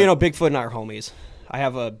 You don't. But Bigfoot and I are homies. I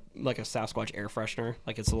have a Sasquatch air freshener.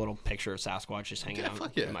 Like it's a little picture of Sasquatch just hanging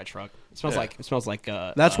out in my truck. It smells like.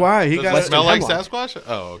 That's why he Does got it smell like hemlock. Sasquatch?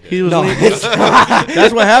 Oh, okay. He was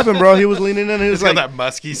that's what happened, bro. He was leaning in and he was It's like, got that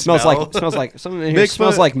musky smell. smells like something in here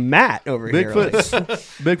smells like Matt over here. Like,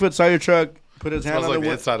 Bigfoot saw your truck, put his hand Smells on like the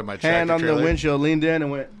the inside of my hand tractor on the trailer. windshield, leaned in and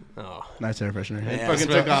went, oh. nice air freshener. He Yeah. fucking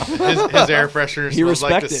took off. His air freshener He smells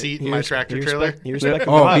like the respected. seat in my tractor trailer. He respected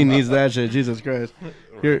Oh, the he vibe. needs that shit. Jesus Christ.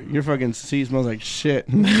 Your fucking seat smells like shit.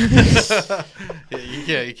 Yeah,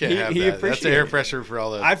 you can't have he that. That's appreciated air it. freshener for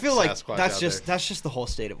all the I feel like Sasquatch that's out just there. that's just the whole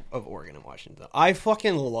state of Oregon and Washington. I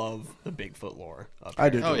fucking love the Bigfoot lore. Up I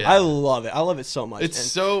here. do. Oh, yeah. I love it. I love it so much.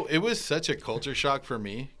 It was such a culture shock for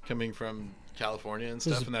me coming from California and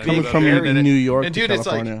stuff. And then I Coming moved up from here, and New York and to dude, it's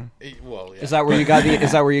California. like, well, yeah. Is that where you got the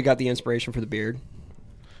Is that where you got the inspiration for the beard?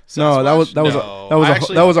 No, that was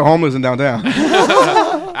Sasquatch? that was a homeless in downtown.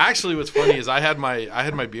 Actually, what's funny is I had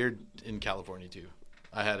my beard in California too.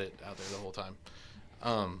 I had it out there the whole time.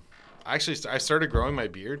 I started growing my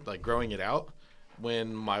beard, like growing it out,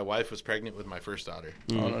 when my wife was pregnant with my first daughter.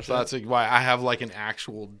 So that's like why I have like an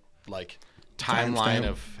actual like timeline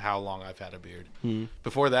of how long I've had a beard.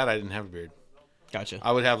 Before that, I didn't have a beard. Gotcha.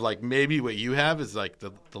 I would have like maybe what you have is like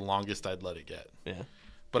the longest I'd let it get. Yeah.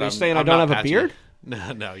 But You're I'm saying I I'm don't not have a patchy. beard?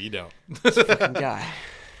 No, you don't. Fucking guy.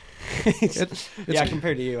 Yeah,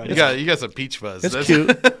 compared to you, I You got some peach fuzz. It's That's-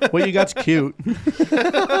 cute. What you got's cute.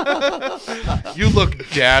 You look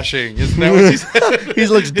dashing. Isn't that what she said? He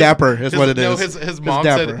looks dapper. Is what it is. No, his mom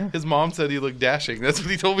dapper. said his mom said he looked dashing. That's what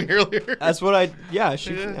he told me earlier. That's what I. Yeah,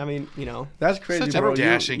 she. I mean, you know. That's crazy, Such a bro.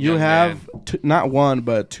 dashing You young have not one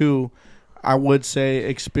but two, I would say,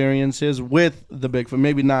 experiences with the Bigfoot.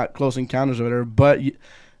 Maybe not close encounters or whatever, but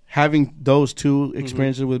having those two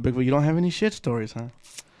experiences with Bigfoot, you don't have any shit stories, huh?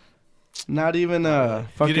 Not even You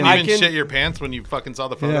fucking. didn't even shit your pants when you fucking saw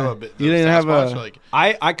the photo Yeah. of it. You didn't have a- like,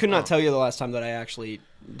 I could not tell you the last time that I actually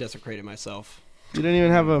desecrated myself. You didn't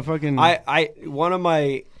even have a fucking. One of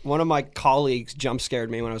my colleagues jump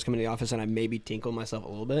scared me when I was coming to the office, and I maybe tinkled myself a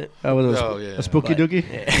little bit. That was Oh, yeah. a spooky But-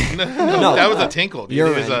 dookie. no, that was a tinkle. Dude. It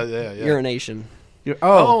was Urine. Urination.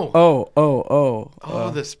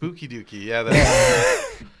 Oh, the spooky dookie. Yeah, that's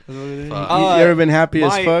you ever been happy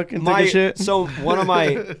as fuck and take a shit? So one of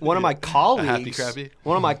my colleagues, happy crappy?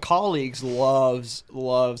 one of my colleagues loves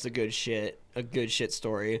a good shit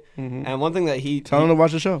story, and one thing that Tell him to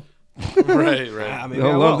watch the show. right. I mean,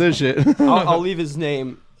 They'll love this shit. I'll leave his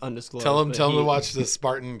name undisclosed. Tell him but to watch the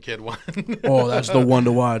Spartan Kid one. Oh, that's the one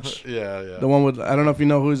to watch. yeah. The one with, I don't know if you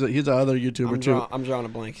know who's he's the other YouTuber too. I'm drawing a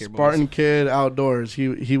blank here. Spartan boys. Kid Outdoors.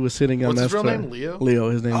 He was sitting on What's that. his real story. name? Leo? Leo.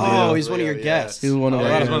 His name's Oh, Leo. he's one of your Yeah. guests. He's one of our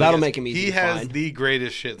that'll, guests. that'll make him easy. He to has find. the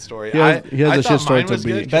greatest shit story. He has the thought shit story mine to was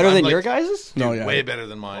beat. good 'cause better I'm than like, your guys's. No, yeah. way better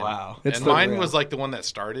than mine. Wow. It's And the mine real. was like the one that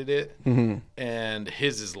started it, Mm-hmm. and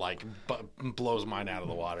his is like blows mine out of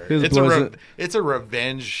the water. His It's blows it. it's a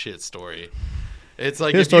revenge shit story. It's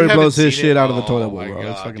like His if you story haven't blows his seen shit it- out of the toilet oh bowl, my bro. It's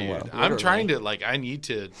God, fucking dude. wild. I'm trying to I need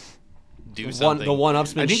to do One- something. the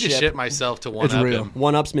one-upsman I need to shit. shit myself to one It's up real. him.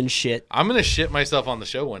 One-upsman shit. I'm gonna shit myself on the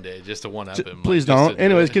show one day just to one up him. Please like, just don't. to-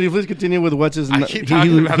 Anyways, can you please continue with what's his I name? keep He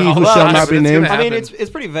talking who about it all who the shall time, not but be it's named. gonna I mean, happen. it's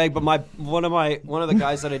pretty vague, but one of the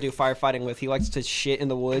guys that I do firefighting with, he likes to shit in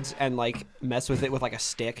the woods and like mess with it with like a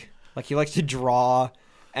stick. Like he likes to draw,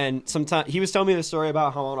 and sometimes he was telling me the story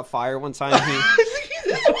about how on a fire one time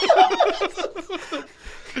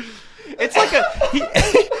it's like he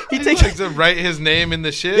He takes likes to write his name in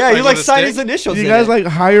the shit. yeah, he with like a signed his stick? initials. You in guys it. like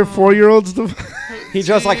hire 4-year-olds to? he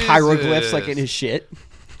draws like hieroglyphs like in Jesus. his shit.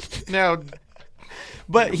 Now,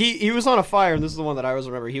 But he was on a fire, and this is the one that I always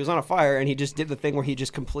remember. He was on a fire, and he just did the thing where he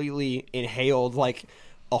just completely inhaled like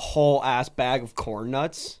a whole ass bag of corn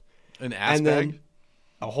nuts. an ass And bag. then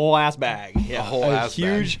a whole ass bag. Yeah. A whole ass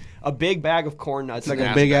huge, bag. a big bag of corn nuts. Like an a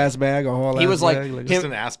ass big bag. ass bag, a whole. He ass was like- bag, Just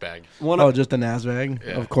him- an ass bag. one oh, of, just an ass bag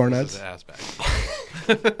Yeah, of corn just nuts. an ass bag.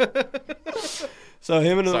 so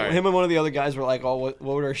him Sorry. and one of the other guys were like, "Oh, what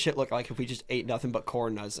would our shit look like if we just ate nothing but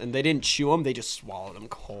corn nuts?" And they didn't chew them; they just swallowed them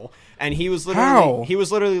whole. And he was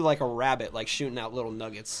literally like a rabbit, like shooting out little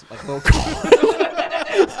nuggets, like little corn.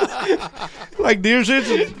 Like deer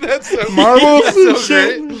shit. That's so Marbles That's and so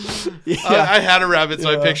shit. great. I had a rabbit, so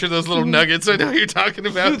I picture those little nuggets. I know what you're talking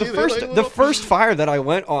about. Dude, the first fire that I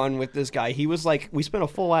went on with this guy, he was like, we spent a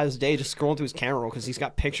full ass day just scrolling through his camera roll because he's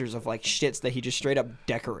got pictures of like shits that he just straight up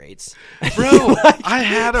decorates. Bro, I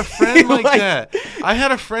had a friend like like- that. I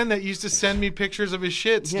had a friend that used to send me pictures of his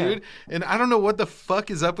shits, Yeah. dude. And I don't know what the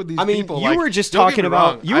fuck is up with these I mean, people. you Like, were just don't get talking me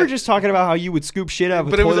about wrong. you were just talking about how you would scoop shit out of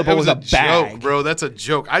a But it was toilet bowl with a a bag, joke, bro. That's a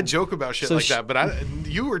joke. I joke about shit So like that, but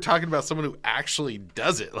you were talking about someone who actually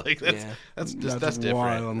does it. Like Yeah. that's That's different.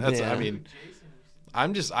 wild. That's Yeah. I mean,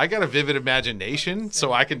 I got a vivid imagination,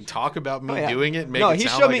 so I can talk about me doing it and make it he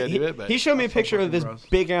sound showed like me, I do it. But he showed me a picture of this gross.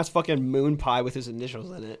 big ass fucking moon pie with his initials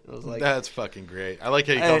in it. I was like, that's fucking great. I like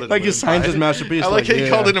how you called it. Like a he moon signs pie. his masterpiece. I like how you yeah.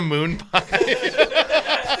 called it a moon pie.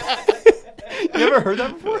 you ever heard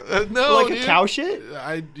that before? No, like dude. a cow shit?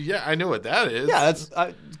 I know what that is. Yeah,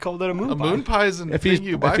 I called it a moon a pie. moon pie is a If thing he's-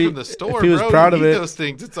 you buy if he- from the store, if he was bro. proud You of eat it- those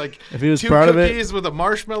things. It's like if he was two proud of it- cookies with a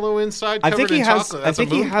marshmallow inside I covered think he in has. chocolate. I That's a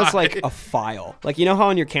think he moon has pie. like a file. Like you know how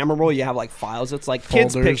on your camera roll you have like files. It's like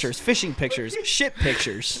kids' Folders. pictures, fishing pictures, shit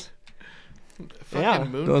pictures. Fucking yeah.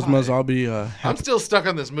 moon Those pie. must all be. I'm still stuck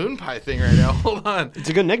on this moon pie thing right now. Hold on. It's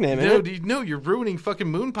a good nickname, isn't it? No, you're ruining fucking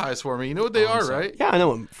moon pies for me. You know what they are, right? Yeah, I know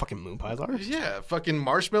what fucking moon pies are. Yeah, fucking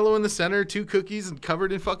marshmallow in the center, 2 cookies, and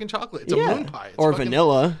covered in fucking chocolate. It's Yeah. a moon pie. It's Or fucking-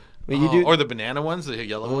 vanilla. But you do. Or the banana ones, the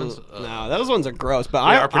yellow ones. No, those ones are gross. But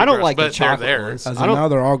They are I pretty don't gross, like the but they're chocolate there. ones. As I of now, don't.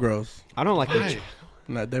 they're all gross. I don't like the. Why?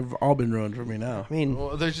 No, they've all been ruined for me now. I mean,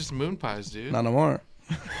 Well, they're just moon pies, dude. Not no more.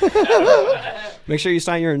 make sure you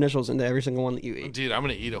sign your initials into every single one that you eat. Dude, I'm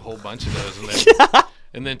gonna eat a whole bunch of those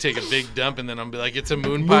and then take a big dump, and then I'm be like, it's a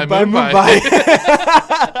moon pie, moon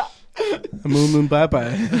pie. A moon bye bye.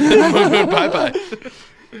 moon pie.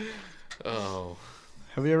 Oh.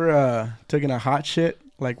 Have you ever taken a hot shit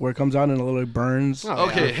like where it comes out and it literally burns? Oh,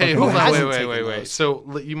 Okay, yeah. hey, Who hold on, hasn't wait. taken those?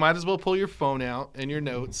 So you might as well pull your phone out and your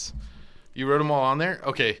notes. You wrote them all on there,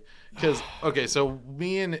 okay? Because so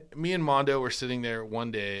me and Mondo were sitting there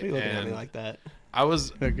one day, Why are you looking at me and like that? I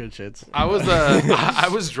was They're good shits. I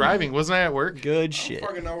was driving, wasn't I at work? Good shit.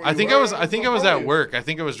 I think I was at work. I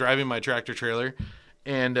think I was driving my tractor trailer,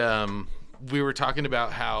 and we were talking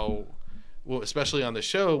about how, well, especially on the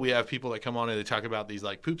show, we have people that come on and they talk about these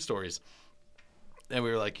like poop stories, and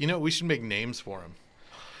we were like, we should make names for them.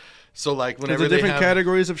 So like whenever There's they different have,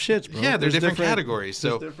 categories of shits, bro. yeah, they're There's different categories.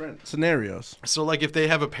 So there's different scenarios. so like if they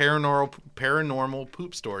have a paranormal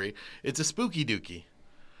poop story, it's a spooky dookie.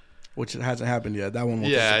 Which it hasn't happened yet. That one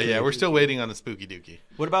won't Yeah, we're still waiting on the spooky dookie.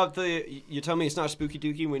 What about you tell me it's not spooky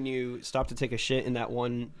dookie when you stop to take a shit in that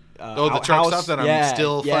one The truck stop that I'm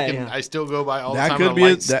still fucking. yeah. I still go by all the That time. could And be the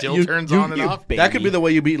a- light that still you- turns you- on and you- off. That could be the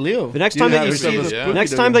way you beat Leo. The next time that you see yourself a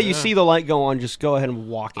next spooky time that dookie. you see the light go on, just go ahead and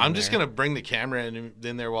walk in I'm just there. gonna bring the camera in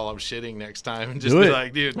there while I'm shitting next time and just Do be it.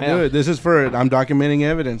 like, dude. Yeah. Dude, this is for it. I'm documenting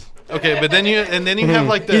evidence. Okay, but then you have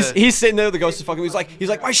like the He's sitting there. The ghost is fucking. He's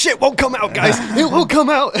like, my shit won't come out, guys. It won't come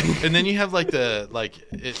out. and then you have like the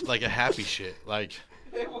like a happy shit like.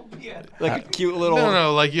 Like a cute little.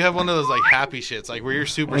 No, like you have one of those like happy shits, like where you're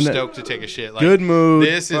super And stoked to take a shit. Like, good mood,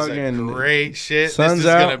 This is a fucking great shit. sun's This is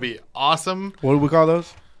out. gonna be awesome. What do we call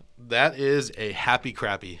those? That is a happy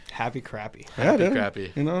crappy. Happy crappy. Yeah, dude.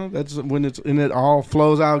 crappy. You know, that's when it all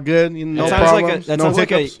flows out good. You know, no That sounds like problems, that no sounds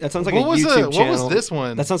like a hiccups. that sounds like What a was YouTube channel. What was this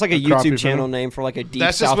one? That sounds like a A crappie YouTube channel film. name for like a deep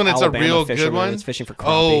That's just South when it's Alabama a real good fisherman one. that's fishing for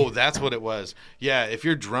crappie. Oh, that's what it was. Yeah, if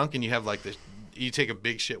you're drunk and you have like you take a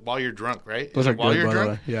big shit while you're drunk, right? Those are while good, you're by the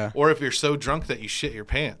drunk, way, yeah. Or if you're so drunk that you shit your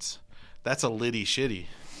pants, that's a litty shitty.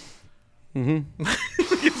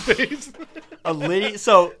 a litty.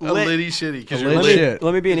 So A litty shitty because A you're lit lit. shit.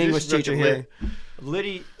 let me be an You're English fucking teacher lit. here.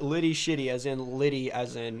 Liddy shitty as in liddy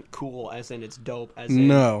as in cool as in it's dope as in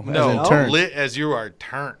No, as No, in turn. lit as you are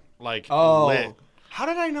turnt. Like oh lit. how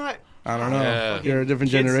did I not I don't know. Yeah. You're a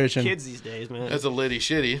different generation. kids these days man That's a litty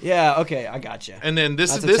shitty. yeah okay I gotcha And then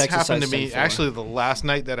this That's a this Texas happened to size me 74. actually the last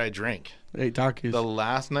night that I drank. Ate Takis. The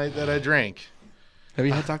last night that I drank. Have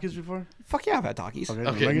you had Takis before? fuck yeah I've had talkies Okay,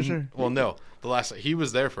 Okay. making sure. Well, no. The last night he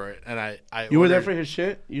was there for it, and I You were there ordered- for his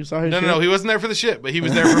shit? You saw his No, shit? no, he wasn't there for the shit, but he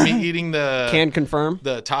was there for me eating can confirm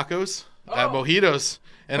the tacos at Mojitos,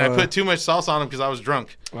 and I put too much sauce on them because I was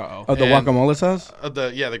drunk. uh-oh Oh, the And- guacamole sauce?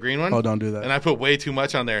 The green one. Oh, don't do that. And I put way too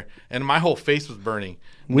much on there, and my whole face was burning.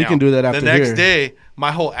 We can do that after The next here. day,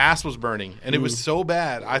 my whole ass was burning, and it was so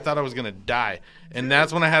bad I thought I was gonna die. And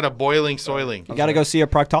that's when I had a boiling soiling. you gotta go see a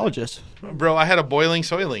proctologist Bro, I had a boiling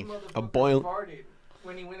soiling. A boil- farted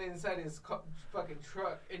when he went inside his fucking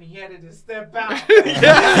truck and he had to just step out.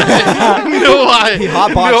 No lie. He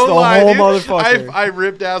hotboxed No the lie, whole dude. motherfucker. I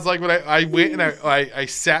ripped ass like when I went and I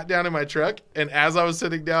sat down in my truck, and as I was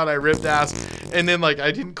sitting down, I ripped ass, and then like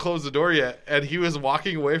I didn't close the door yet, and he was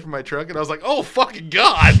walking away from my truck, and I was like, oh fucking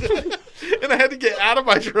god. And I had to get out of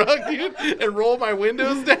my truck, dude, and roll my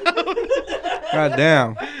windows down. God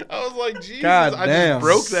damn. I was like, Jesus, God I damn. just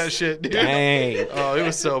broke that shit, dude. dang Oh, it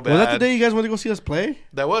was so bad. Was that the day you guys went to go see us play?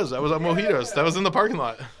 That was at Mojitos. That was in the parking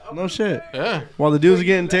lot. No shit. Yeah. While the dudes were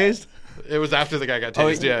getting tased? It was after the guy got Oh,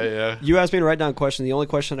 tased. Yeah. You asked me to write down a question. The only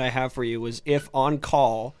question I have for you was if on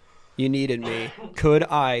call you needed me, could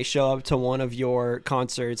I show up to one of your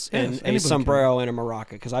concerts in Yes, a anybody sombrero and a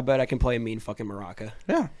maraca? Because I bet I can play a mean fucking maraca.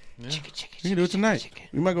 Yeah. Yeah. We can do it tonight.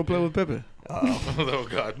 We might go play with Pepe. Oh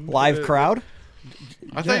God. Live crowd.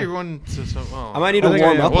 I thought you were going to some. Oh. I might need to I think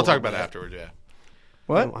warm I am. up. We'll a talk little about it bit. afterward. Yeah.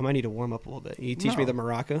 What? I might need to warm up a little bit. You teach me the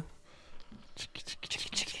maraca.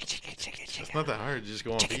 It's not that hard. Just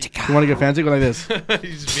go on beat. You want to get fancy? Go like this. You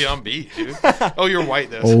just be on beat, dude. Oh, you're white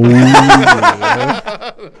though.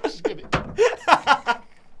 Just kidding.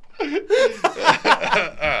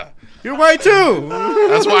 You're white too.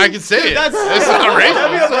 That's why I can say it. That's not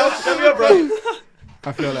racist.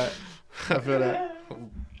 I feel that.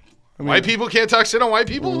 I mean, White people can't talk shit on white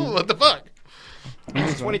people. What the fuck?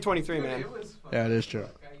 It's 2023, man. It was fun. Yeah, it is true.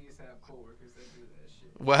 I used to have coworkers that do that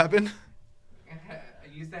shit. What happened?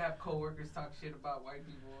 I used to have coworkers talk shit about white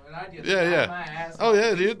people, and I just Yeah, yeah. my ass Oh, off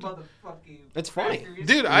yeah, these dude. motherfucking It's funny. crackers.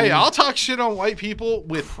 Dude, I'll talk shit on white people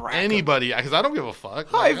with anybody because I don't give a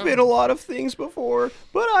fuck. Like, I've been a lot of things before,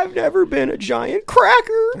 but I've never been a giant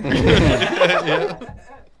cracker.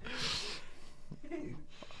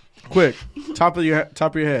 Quick, top of your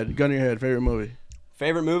head, gun to your head. Favorite movie?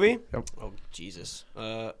 Favorite movie? Yep. Oh, Jesus.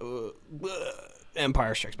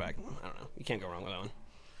 Empire Strikes Back. I don't know. You can't go wrong with that one.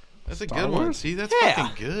 That's a Star good one. Wars? See, that's Yeah.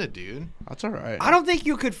 fucking good, dude. That's all right. I don't think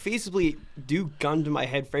you could feasibly do gun to my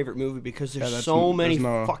head favorite movie because there's that's- so many there's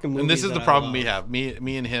no- fucking movies. And this is that the I problem love. we have.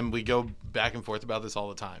 Me and him, we go back and forth about this all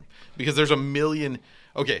the time because there's a million.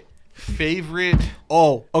 Okay, favorite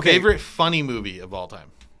favorite funny movie of all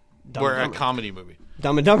time, Dumb or and a Dumber. comedy movie.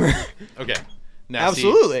 Dumb and Dumber. Okay, now see,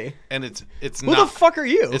 Absolutely. and it's Who not. the fuck are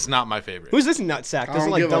you? It's not my favorite. Who's this nutsack? I Doesn't don't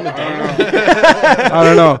like give Dumb a- and I Dumber. don't know. I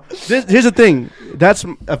don't know. Here's the thing. That's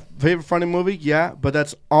a favorite funny movie, yeah, but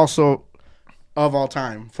that's also of all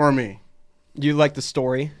time for me. You like the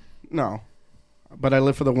story? No, but I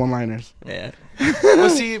live for the one-liners. Yeah. Well,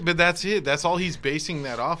 see, but that's it. That's all he's basing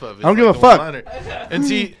that off of. is I don't give a the fuck. one-liner. And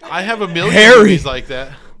see, I have a million Harry. movies like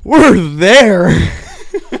that. We're there.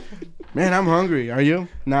 Man, I'm hungry. Are you?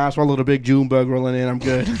 Nah, I swallowed a big June bug rolling in. I'm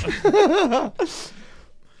good.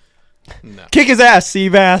 No. Kick his ass,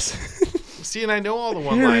 Seabass. See, and I know all the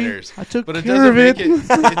one-liners, I took but it care doesn't of make it.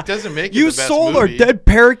 it. It doesn't make it You the best sold our movie. dead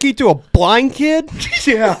parakeet to a blind kid?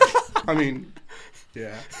 Yeah. I mean,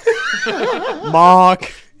 yeah.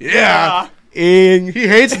 Mock. Yeah. Ing. He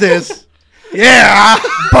hates this. Yeah.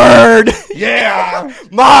 Bird. Yeah.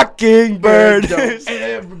 Mockingbird.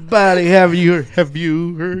 Everybody, have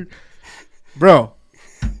you heard? Bro,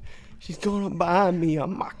 She's gonna buy me a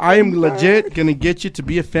mockingbird. I am legit going to get you to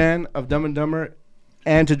be a fan of Dumb and Dumber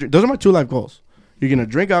and to drink. Those are my 2 life goals. You're going to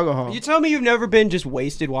drink alcohol. You tell me you've never been just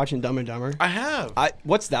wasted watching Dumb and Dumber? I have.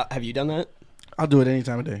 What's that? Have you done that? I'll do it any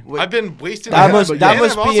time of day. I've been wasted. That and must I've be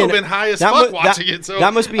also an, been high as that fuck mu- watching that, it. So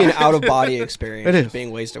that must be an out of body experience. It is.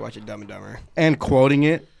 Being wasted watching Dumb and Dumber. And quoting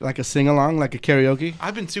it like a sing-along, like a karaoke.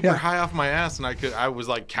 I've been super Yeah. high off my ass, and I was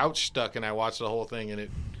like couch stuck, and I watched the whole thing, and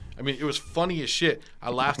it was funny as shit. I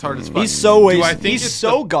laughed hard as fuck. He's so Do wasted. I think He's it's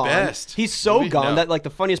so the gone. best He's so movie? gone No. that like the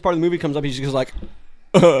funniest part of the movie comes up. He's just like,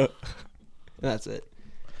 that's it.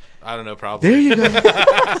 I don't know, probably. There you go.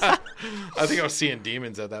 I think I was seeing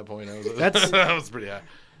demons at that point. That's- that was pretty high.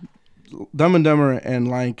 Dumb and Dumber and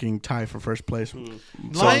Lion King tie for first place.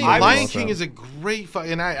 Lion King is a great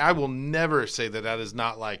and I will never say that is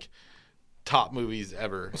not like top movies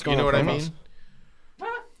ever. You going know on, what I Carlos? mean?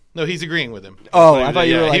 No, he's agreeing with him. Oh, I thought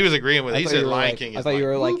you were like, he was agreeing with it. I He thought said you were Lion like- King I is thought you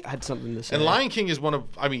were like, like had something to say. and Lion King is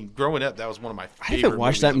growing up, that was one of my I favorite haven't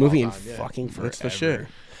watched that movie in movies of all time. fucking forever. That's the shit. Yeah.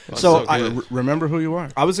 So So I, good. Remember who you are.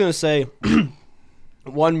 I was gonna say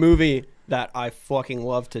one movie that I fucking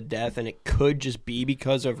love to death, and it could just be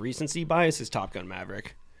because of recency bias, is Top Gun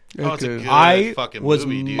Maverick. Oh, it's a Okay. good I fucking was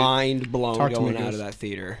movie, dude. mind blown Talk to me, going out Chris. of that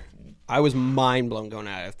theater. I was mind blown going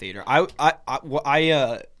out of the theater.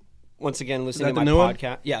 I once again listening that to my the new one?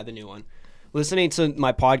 podcast. Yeah, the new one. Listening to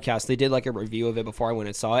my podcast, they did like a review of it before I went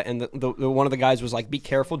and saw it, and the one of the guys was like, "Be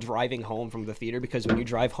careful driving home from the theater because when you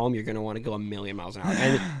drive home, you're gonna want to go a million miles an hour."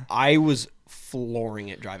 And I was flooring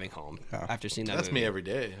it driving home after seeing that. That's movie. me every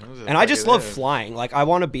day. And I just love flying. Like I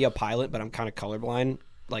want to be a pilot, but I'm kind of colorblind.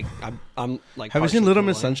 Like I'm like. Have you seen partially Little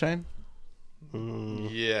Miss colorblind. Sunshine?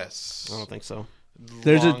 Yes. I don't think so.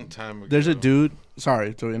 There's Long time ago. There's a dude.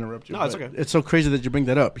 Sorry to interrupt you. No, it's but okay. It's so crazy that you bring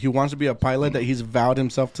that up. He wants to be a pilot that he's vowed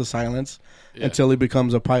himself to silence Yeah. until he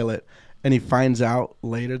becomes a pilot, and he finds out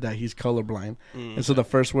later that he's colorblind. And so the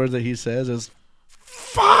first words that he says is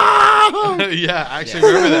 "fuck." Yeah, I actually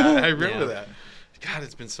remember that. I remember that. God,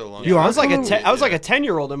 it's been so long. You I was like also- I was like a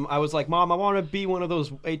 10-year-old, and I was like, "Mom, I want to be one of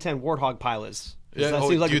those A-10 Warthog pilots." Yeah, That oh,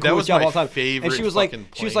 seems like dude, the coolest that was job all my the time. favorite. And she was like, fucking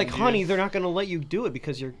plane, honey, dude. they're not gonna let you do it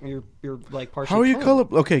because you're like partially. How are you colored.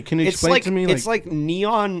 color? Okay, can you It's explain like to me? it's like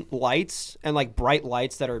neon lights and like bright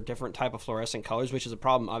lights that are different type of fluorescent colors, which is a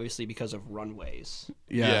problem obviously because of runways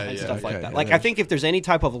yeah, and yeah, stuff like okay, that. yeah, Like I there's- think if there's any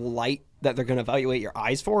type of light that they're gonna evaluate your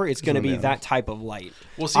eyes for, it's gonna be neons. that type of light.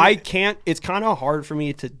 Well, see, I can't. It's kind of hard for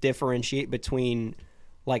me to differentiate between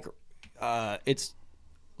like it's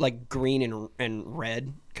like green and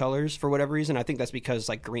red colors for whatever reason. I think that's because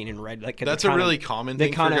like green and red like That's a really common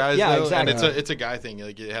thing for guys, yeah, though, exactly. and it's a guy thing.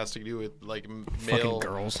 Like it has to do with like male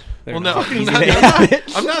girls. Well, no,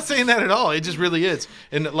 I'm not saying that at all. It just really is,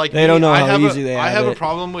 and like They don't know I how have easy they I have have a it.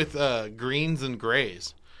 problem with greens and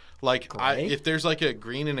grays. Like Gray? if there's like a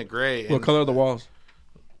green and a gray, What and color are the walls?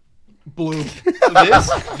 blue.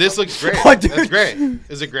 this looks gray. What, dude? That's gray.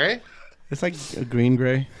 Is it gray? It's like a green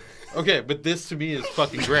gray. Okay, but this to me is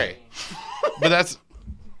fucking gray. But that's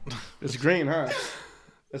It's green, huh?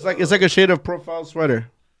 It's like a shade of profile sweater.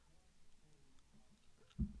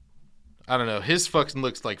 I don't know. His fucking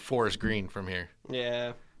looks like forest green from here.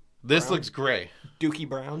 Yeah, This looks gray. Dookie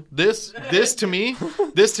Brown. This to me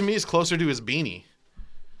is closer to his beanie.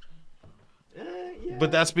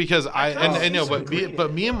 But that's because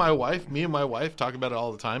me and my wife talk about it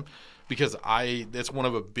all the time because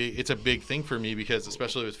it's a big thing for me because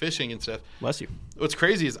especially with fishing and stuff. Bless you. What's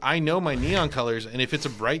crazy is I know my neon colors, and if it's a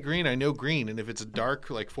bright green, I know green, and if it's a dark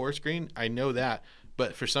like forest green, I know that.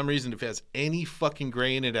 But for some reason, if it has any fucking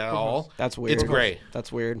gray in it at all, That's weird. It's gray.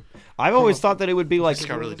 That's weird. I've always thought that it would be like just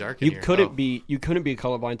got really dark in you here. couldn't Oh. be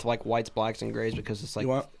colorblind to like whites, blacks, and grays because it's like You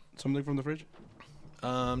want something from the fridge?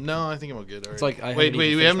 No, I think I'm good. Already. It's like I wait, haven't we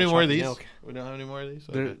even have finished any my more of chocolate these? milk. We don't have any more of these.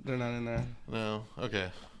 They're Okay. not in there. No, okay.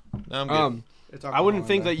 No, I'm good. It's I wouldn't alcohol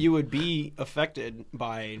think in there. that you would be affected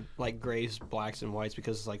by like grays, blacks, and whites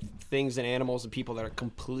because like things and animals and people that are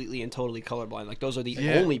completely and totally colorblind. Like those are the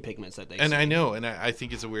Yeah. only pigments that they And see. I know, and I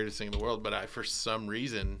think it's the weirdest thing in the world, but for some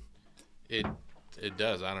reason, it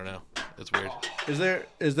does. I don't know. It's weird.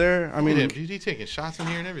 Is there? I mean, Yeah, dude, he taking shots in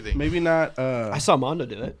here and everything. maybe not. I saw Mondo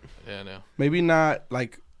do it. Yeah, no. Maybe not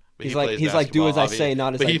like. But He's he like- plays he's like, do as I basketball, say,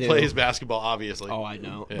 not as but I he do. plays basketball, obviously. Oh, I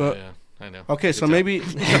know. Yeah, But- yeah, I know. Okay, so Good maybe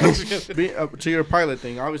to your pilot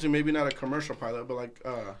thing. Obviously, maybe not a commercial pilot, but like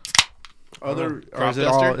other. Or Crop is it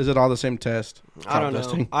duster? all? Is it all the same test? I don't know. Crop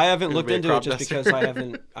dusting? I haven't Could looked be a into it crop just duster. because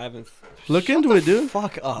I haven't. Look into it, dude.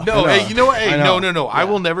 Fuck up. No, I know. hey, you know what? Hey, I know. no. I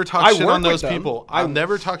will never talk I shit work on those with them. people. I'll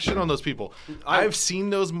never talk shit on those people. I've seen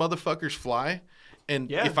those motherfuckers fly, and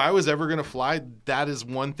Yeah. if I was ever gonna fly, that is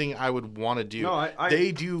one thing I would want to do. No, I-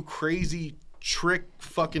 They do crazy trick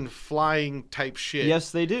fucking flying type shit.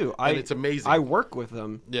 Yes, they do. And it's amazing. I work with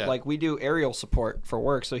them. Yeah. Like we do aerial support for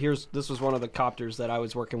work. So this was one of the copters that I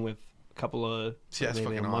was working with a couple of See, that's maybe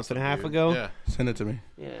fucking a month awesome, and a half dude. ago. Yeah. Send it to me.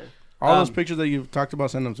 Yeah. All those pictures that you've talked about,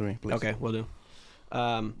 send them to me, please. Okay, we'll do. See,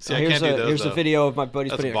 I here's can't do those, here's a though. video of my buddies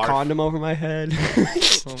That's putting barf. a condom over my head.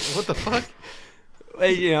 What the fuck?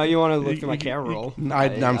 Hey, you want to look through my camera roll? I'm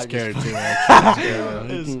I scared just- too.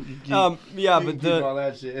 Actually. Yeah, but the all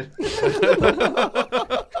that shit.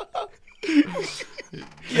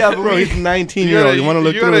 yeah, but Bro, we, he's 19 year old. You want to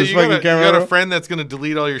look through his fucking You camera? got a roll? friend that's gonna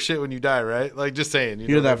delete all your shit when you die, right? Like, just saying. You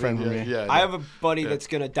You're know that what I mean? friend for me. Yeah, I have a buddy that's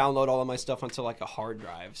gonna download all of my stuff onto like a hard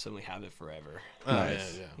drive, so we have it forever.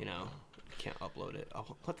 Nice. Yeah. You know, I can't upload it. Oh,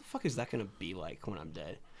 what the fuck is that gonna be like when I'm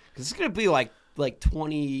dead? Because it's gonna be like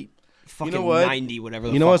 20, fucking You know what? 90, whatever.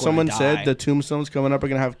 The You know fuck what when someone I said? die. The tombstones coming up are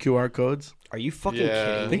gonna have QR codes. Are you fucking Yeah.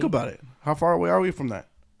 kidding me? Think about it. How far away are we from that?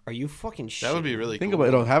 Are you fucking shit? That would be really Think cool. about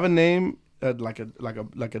it. It'll have a name, like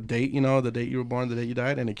a date. You know, the date you were born, the date you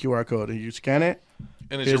died, and a QR code. And you scan it,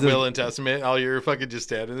 And it's your Here's the- will and testament. Oh, you're fucking just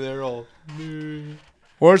standing there all.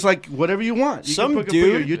 or it's like whatever you want. You Some can put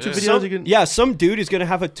dude, your YouTube Yeah. videos. some, you can. yeah, some dude is gonna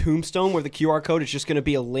have a tombstone where the QR code is just gonna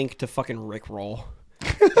be a link to fucking Rick Roll.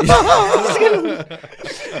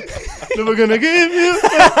 Never gonna give you.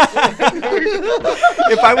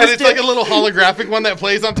 If I And was it's like a little holographic one that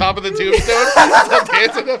plays on top of the tombstone. It's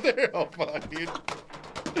dancing up there. Oh, fuck, dude.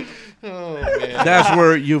 Oh, man. That's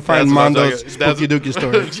where you find That's what I'm Mondo's talking- that's- spooky dookie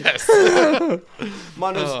stories. Yes.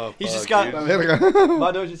 Mondo's, Oh, he's just fuck, got dude.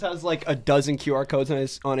 Mondo just has like a dozen QR codes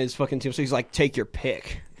on his fucking team. So he's like, take your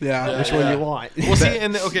pick, Yeah. which one you want. Well, see,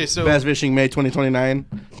 and okay, so Bass fishing May 2029.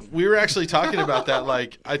 we were actually talking about that.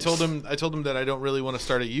 Like, I told him that I don't really want to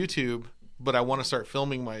start a YouTube, but I want to start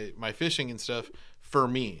filming my fishing and stuff for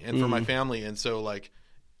me and for my family. And so, like,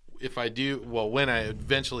 if I do, well, when I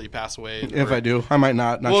eventually pass away, If I do, I might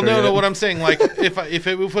not. Not well, sure no, yet. what I'm saying, like, if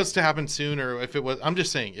it was to happen soon, or if it was, I'm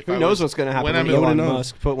just saying, if Who I knows was, what's gonna happen when when I'm Nobody Elon knows.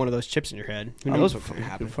 Musk put one of those chips in your head? Who knows what's gonna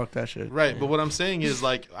happen? Fuck that shit. right. But what I'm saying is,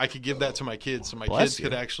 like, I could give that to my kids, so my Bless kids you.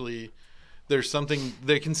 could actually there's something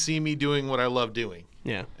they can see me doing what I love doing.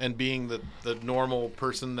 Yeah. And being the normal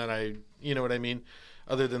person that you know what I mean?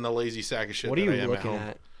 Other than the lazy sack of shit What are that you I am looking at home.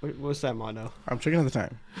 at? What's that mono? I'm checking at the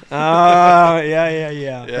time. Yeah.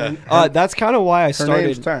 That's kind of why I Her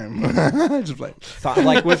name's started time. Just like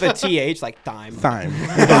like with a TH, like time. time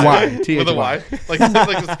with a Y. With a Y?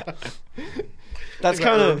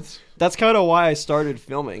 That's kind of why I started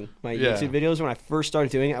filming my Yeah. YouTube videos. When I first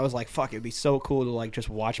started doing it, I was like, fuck, it'd be so cool to like just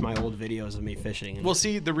watch my old videos of me fishing. And Well,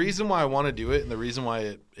 see, the reason why I want to do it and the reason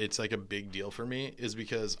why it's like a big deal for me is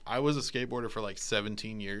because I was a skateboarder for like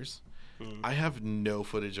 17 years. I have no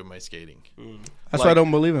footage of my skating. That's why I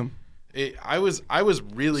don't believe him. I was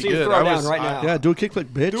really See him good. throw I down was right now. Yeah, do a kickflip,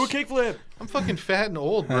 bitch. do a kickflip. I'm fucking fat and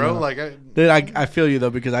old, I bro. know. Like Dude, I feel you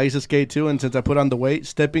though because I used to skate too, and since I put on the weight,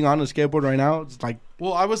 stepping on a skateboard right now, it's like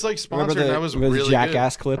I was like Remember sponsored. the, and I was remember the really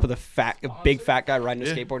jackass clip of a big fat guy riding a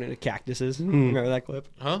Yeah. skateboard into cactuses? Remember that clip?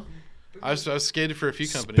 good. Huh? I skated for a few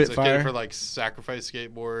companies. I Spitfire. skated for like Sacrifice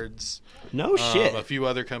Skateboards. No shit. A few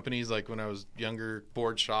other companies like when I was younger,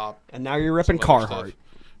 Board Shop. And now you're some repping other Carhartt. stuff.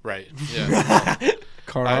 Right. Yeah.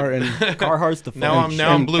 Carhartt and Carhartt's the now fucking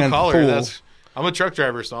I'm shit. blue and collar. Fool. I'm a truck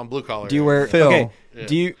driver, so I'm blue collar. Do you wear Phil. okay? Yeah.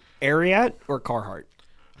 Do you Ariat or Carhartt?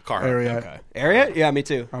 Carhartt? area. Okay, Ariat. Yeah, me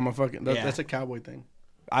too. I'm a fucking. Yeah. That's a cowboy thing.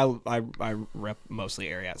 I rep mostly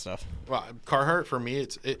Ariat stuff. Well, Carhartt for me,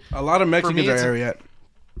 A lot of Mexicans are it's- area.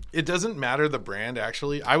 it doesn't matter the brand.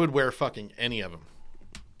 Actually, I would wear fucking any of them.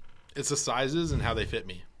 It's the sizes and how they fit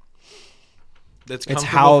me. That's It's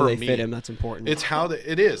comfortable how for they me. fit him that's important. It's how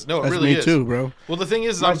it is. No, it That's really me is too, bro. Well, the thing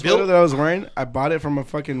is, My I'm sweater built. that I was wearing, I bought it from a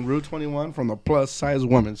fucking Route 21 from the plus size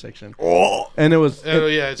woman section. And it was,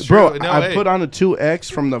 Yeah, it's bro. true. No, I hey. put on a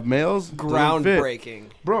 2X from the males. Didn't fit. groundbreaking.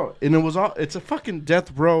 Bro. And it was all. It's a fucking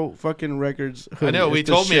Death Row fucking records. Hoodie. I know. It's We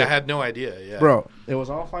the told me I shit. had no idea. Yeah, Bro, it was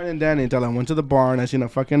all fine and dandy until I went to the bar and I seen a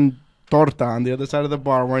fucking torta on the other side of the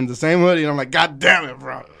bar wearing the same hoodie, and I'm like, God damn it,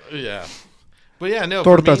 bro. Yeah. But yeah, no.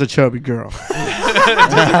 Torta's a chubby girl.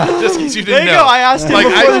 just in case you didn't There you know. go. I asked him Like,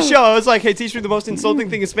 before I- the show. I was like, "Hey, teach me the most insulting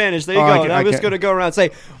thing in Spanish." There you Oh, go. I And can't- I'm I just can't. gonna go around and say,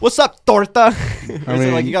 "What's up, torta?" Or is it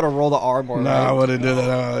mean- like you got to roll the R more? No, right? I wouldn't do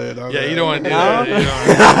that. Yeah, you don't want to do No?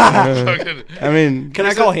 that. You don't wanna- I mean, Can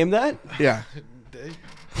I call him that? yeah.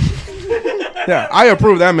 Yeah, I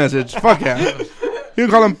approve that message. Fuck yeah. You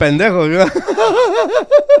call him pendejo.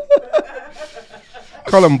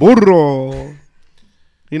 Call him burro.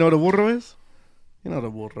 You know what a burro is? You know what a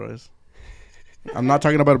burro is. I'm not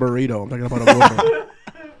talking about a burrito. I'm talking about a burro.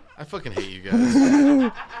 I fucking hate you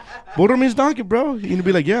guys. Burro means donkey, bro. You can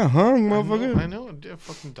be like, yeah, huh, motherfucker. I know. I'm a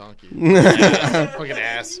fucking donkey. Fucking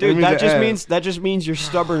ass. Dude, means that your just ass. means you're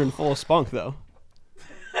stubborn and full of spunk, though.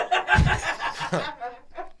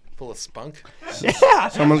 Full of spunk. Yeah,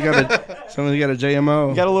 Someone's got a JMO.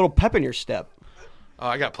 you got a little pep in your step. Oh,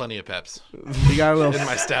 I got plenty of peps You got a little, in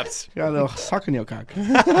my steps. you got a little suck in your cock.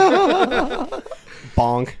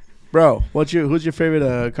 Bonk. Bro, who's your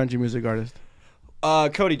favorite country music artist?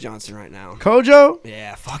 Cody Johnson right now. Kojo?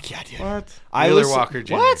 Yeah, fuck yeah, dude. What? Wheeler Walker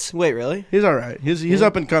Jr. What? Wait, really? He's all right. He's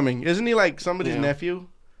up and coming. Isn't he like somebody's Yeah. nephew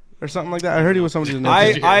or something like that? I heard he was somebody's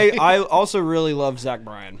nephew. I also really love Zach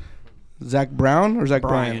Bryan. Zach Brown or Zach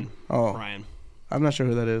Bryan. Bryan? Oh, Brian. I'm not sure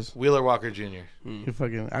who that is. Wheeler Walker Jr. You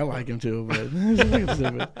fucking, I like him too, but he's fucking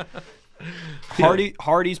stupid.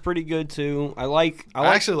 Hardy's pretty good too. I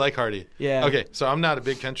actually like Hardy. Yeah. Okay, so I'm not a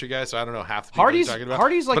big country guy, so I don't know half the people you're talking about.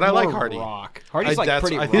 Hardy's like but I like more Hardy. rock. Hardy's I- like that's-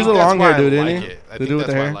 pretty I rock. think He's a that's long why hair I dude, like isn't he? it. I The think dude with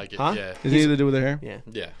that's the why I hair? like it. Huh? Yeah. Is he the dude with the hair? Yeah.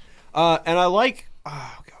 Yeah. And I like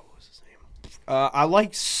God, what was his name? I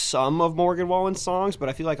like some of Morgan Wallen's songs, but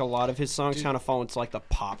I feel like a lot of his songs kind of fall into like the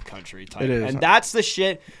pop country type. It is. And that's the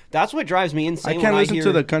shit. That's what drives me I insane. can't when listen hear,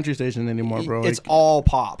 to the country station anymore, bro. It's Like, all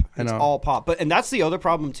pop. I It's know. all pop. And that's the other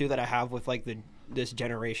problem too that I have with like this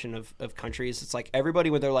generation of countries. It's like everybody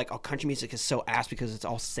when they're like, oh, country music is so ass because it's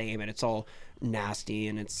all same and it's all nasty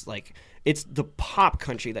and it's like it's the pop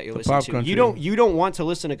country that you're listening pop to. country. You don't want to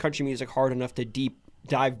listen to country music hard enough to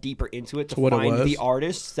dive deeper into it to what it find was. the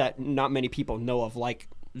artists that not many people know of, like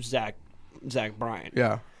Zach Bryan.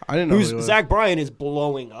 yeah, I didn't know who he was. Zach Bryan is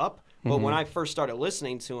blowing up, but when I first started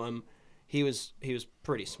listening to him, he was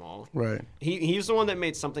pretty small. Right. He's the one that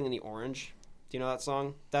made Something in the Orange. Do you know that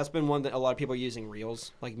song? That's been one that a lot of people are using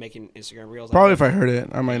reels, like making Instagram reels. Probably if I heard it,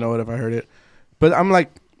 I might know it if I heard it. But I'm like,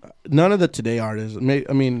 none of the today artists.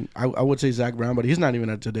 I mean, I would say Zach Brown, but he's not even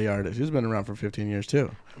a today artist. He's been around for 15 years too.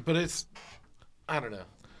 But it's, I don't know.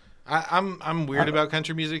 I'm weird about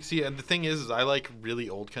country music. See, and the thing is I like really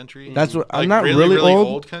old country. That's what like I'm not really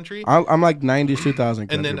old country. I'm like 90s, 2000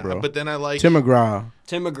 country, And then, bro. but then I like Tim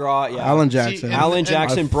McGraw, yeah. Alan Jackson, Alan and-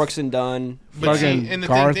 Jackson, Brooks and Dunn. But see, fucking and the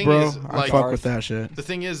Garth, thing bro. is, I like, fuck with that shit. the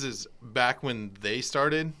thing is back when they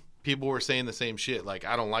started, people were saying the same shit. Like,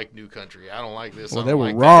 I don't like new country. I don't like this. Well, I they don't were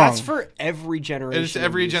like wrong. That's for every that. generation. And it's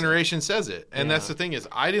every of music. generation says it, and Yeah. that's the thing is,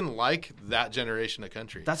 I didn't like that generation of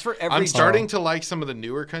country. That's for every. I'm starting to like some of the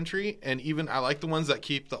newer country, and even I like the ones that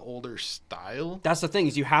keep the older style. That's the thing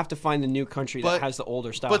is you have to find the new country But- that has the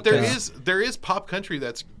older style. But there is pop country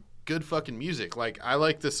that's good fucking music. Like, I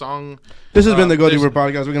like the song. This has been the Go there's- Deeper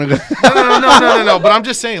podcast. We're gonna go. No. But I'm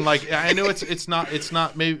just saying, like, I know it's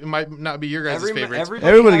not. Maybe it might not be your guys' favorites.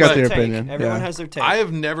 Everybody got has their take. opinion, Everyone yeah. has their take. I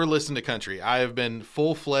have never listened to country. I have been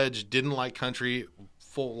full fledged. Didn't like country.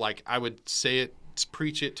 Full like I would say it,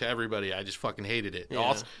 preach it to everybody. I just fucking hated it.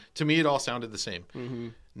 Yeah. To me, it all sounded the same. Mm-hmm.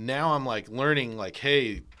 Now I'm like learning. Like,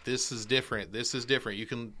 hey, this is different. This is different. You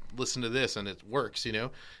can listen to this and it works. You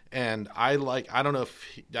know. And I don't know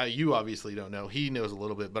if you obviously don't know. He knows a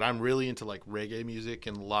little bit, but I'm really into like reggae music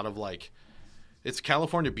and a lot of like, it's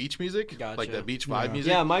California beach music, Gotcha. like that beach vibe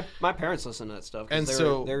music. Yeah, my parents listen to that stuff. 'Cause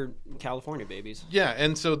And they're California babies. Yeah,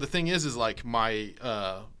 and so the thing is like my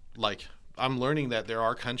like I'm learning that there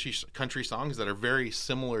are country songs that are very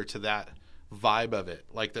similar to that vibe of it,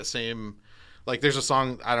 like the same. Like there's a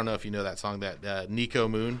song, I don't know if you know that song, that Nico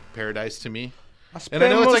Moon, Paradise to Me. And I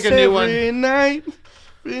know it's like a new one. Every night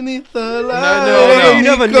beneath the light. No. You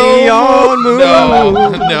have a neon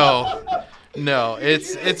moon. No.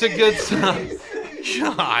 It's a good song.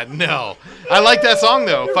 God, no. I like that song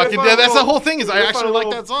though. Fucking that's the whole thing is I actually like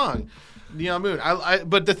that song. Neon Moon.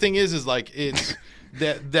 But the thing is like it's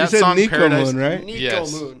that You said song Nico Paradise. Moon, right? Nico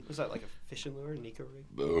Yes. Moon. Was that like a fishing lure? Nico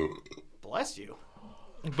rig? Bless you.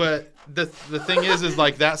 But the thing is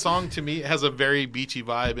like that song to me has a very beachy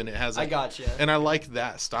vibe and it has I gotcha. and I like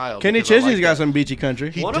that style. Kenny because I Chesney's like got that. some beachy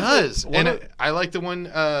country. He One of the- does. one And of- I like the one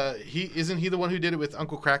he isn't he the one who did it with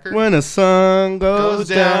Uncle Cracker? When the sun goes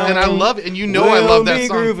down. And I love it. And you know I love that We'll be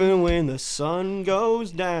song. grooving when the sun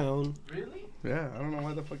goes down. Really? Yeah, I don't know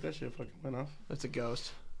why the fuck that shit fucking went off. That's a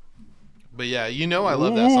ghost. But yeah, you know I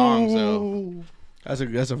love that song, so That's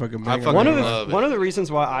a fucking banger. fucking One of love it. one of the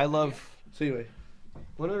reasons why I love Anyway.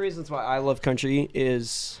 one of the reasons why I love country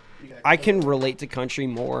is I can relate to country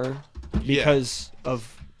more because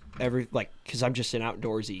of because I'm just an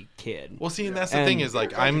outdoorsy kid. Well, see, and that's the And- thing is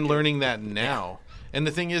like I'm learning that now. And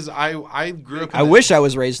the thing is I grew up I wish I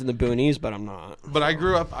was raised in the boonies, but I'm not. but I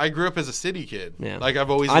grew up as a city kid. Yeah. Like I've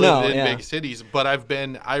always I lived know, in yeah. big cities, but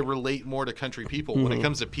I relate more to country people. When it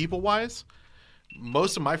comes to people wise,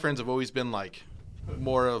 most of my friends have always been like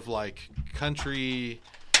more of like country.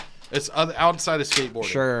 It's outside of skateboarding.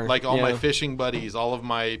 Sure, Like all my yeah. fishing buddies, all of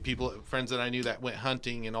my friends that I knew that went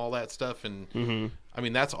hunting and all that stuff. And I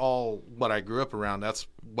mean, that's all what I grew up around. That's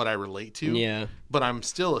what I relate to. Yeah. But I'm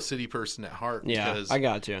still a city person at heart. Yeah, Because, I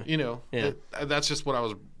got you. You know, Yeah. that's just what I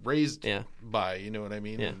was raised Yeah. by. You know what I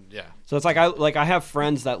mean? Yeah. And yeah. So it's like I have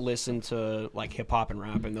friends that listen to like hip hop and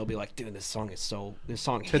rap, and they'll be like, "Dude, this song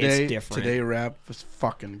Today, hits different." today rap was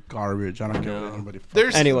fucking garbage. I don't care what anybody.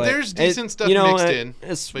 There's decent stuff mixed in,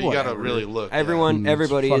 it's but you gotta whatever. really look. Everyone, Yeah.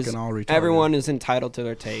 everybody It's is fucking all retarded. everyone is entitled to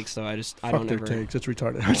their takes. So I Fuck don't their ever. takes. It's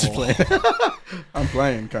retarded. I'm just playing. I'm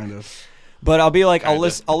playing, kind of. But I'll be like, I'll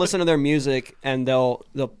Kinda. listen to their music, and they'll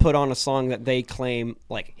put on a song that they claim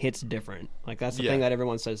like hits different. Like that's the Yeah. thing that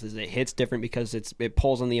everyone says is it hits different because it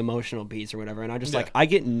pulls on the emotional beats or whatever. And I just Yeah. like I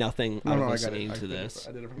get nothing out of I got it. listening I to did it. this.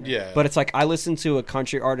 I did it from Yeah. But it's like I listen to a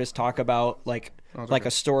country artist talk about like it's like okay.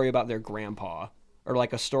 a story about their grandpa or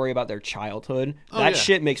like a story about their childhood. Oh, That yeah.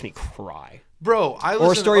 shit makes me cry. Bro, I Or a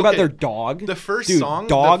listen- story about okay, their dog. The first Dude, song,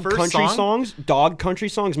 dog the first country song, songs, dog country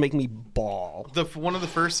songs make me bawl. One of the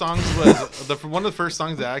first songs was one of the first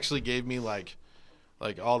songs that actually gave me like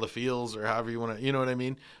all the feels or however you want to, you know what I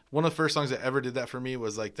mean. One of the first songs that ever did that for me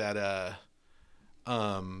was like that.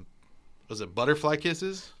 Was it Butterfly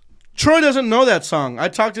Kisses? Troy doesn't know that song. I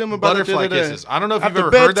talked to him about Butterfly it the other day. Kisses. I don't know if you've After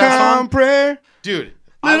ever heard that bedtime song, prayer. dude.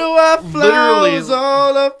 Little white literally- flowers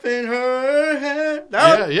all up in her head.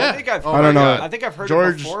 Yeah. I think I've Oh heard I don't my know. God. I think I've heard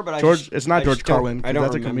George- it before, but George- I just, it's not I George just don't- Carlin, 'cause I don't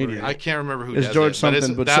that's a remember comedian. it. I can't remember who It's does George it,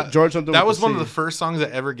 something, but that, George something That with was the one of C. the first songs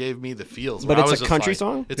that ever gave me the feels. But where I it's was a just country like-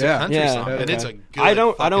 song? It's Yeah. a country Yeah. song, and Okay. it's a good. I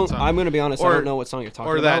don't. fucking song. I'm gonna be honest. I Or- don't know what song you're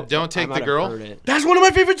talking or about. that Don't Take I the might have Girl. heard it. That's one of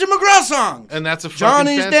my favorite Tim McGraw songs. And that's a fucking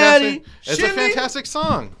Johnny's fantastic. Daddy, It's a Shimmy. fantastic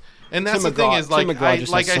song. And that's Tim the thing McGraw- is like Tim McGraw I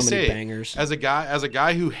just like has I so many say bangers. as a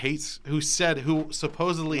guy who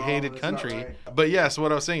supposedly hated that's not country. right. But yes,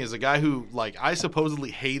 what I was saying is a guy who like I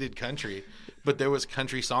supposedly hated country but there was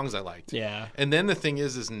country songs I liked. Yeah. And then the thing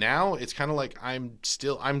is now it's kind of like I'm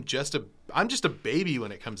just a baby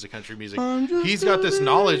when it comes to country music. He's got this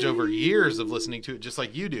knowledge over years of listening to it, just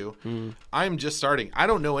like you do. I'm just starting. I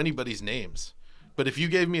don't know anybody's names. But if you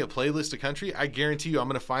gave me a playlist of country, I guarantee you I'm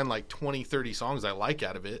going to find like 20, 30 songs I like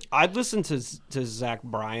out of it. I'd listen to Zach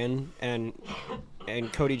Bryan and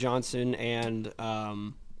Cody Johnson and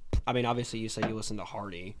I mean, obviously you said you listen to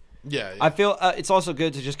Hardy. Yeah. I feel it's also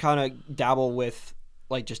good to just kind of dabble with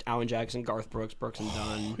like just Alan Jackson, Garth Brooks, Brooks and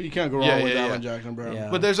Dunn. You can't go wrong with Alan Jackson, bro. Yeah.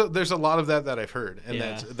 But there's a lot of that I've heard, and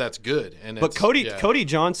that's good. And but Cody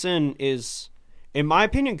Johnson is, in my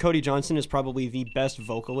opinion, Cody Johnson is probably the best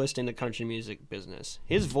vocalist in the country music business.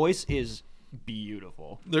 His voice is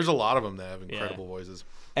beautiful. There's a lot of them that have incredible voices.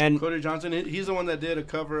 And Cody Johnson, he's the one that did a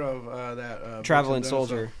cover of that Traveling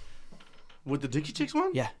Soldier. With the Dixie Chicks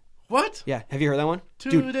one? Yeah. What? Yeah. Have you heard that one?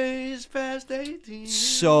 2 days past 18.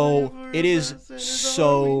 So it is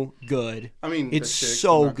so good. I mean, it's the Chicks,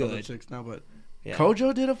 so I'm not good. Chicks now, but Yeah.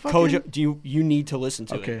 Kojo did a fucking. Kojo, you need to listen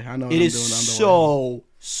to it. Okay, I know. What It I'm is doing.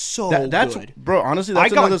 so That's good. bro. Honestly, that's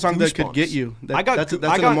I got another song that could goosebumps. get you. That's an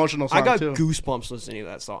I got, emotional song I got too. goosebumps listening to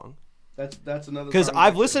that song That's another. because song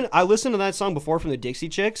I that listened to that song before from the Dixie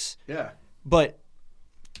Chicks, Yeah. but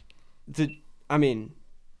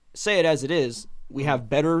say it as it is. We have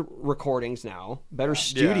better recordings now, better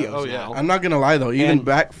studios now. I'm not gonna lie though. Even And-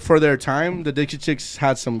 back for their time, the Dixie Chicks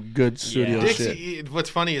had some good studio shit. Dixie, what's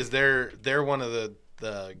funny is they're one of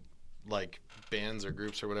the like bands or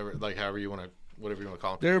groups or whatever, like whatever you want to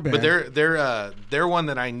call them. They're a band. But they're one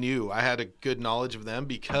that I knew. I had a good knowledge of them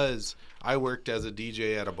because I worked as a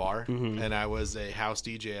DJ at a bar and I was a house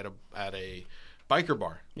DJ at a biker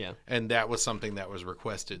bar. Yeah. And that was something that was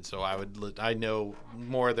requested. So I know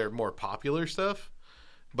more of their more popular stuff,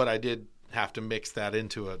 but I did have to mix that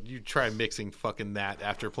into you try mixing fucking that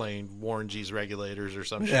after playing Warren G's Regulators or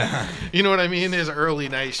some shit. You know what I mean? There's early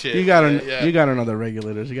night shit. You got to know the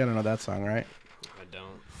Regulators. You got to know that song, right? I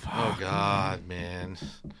don't. Oh God, man.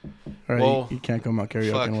 All right, Well, you can't come out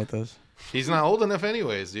karaoke with us. He's not old enough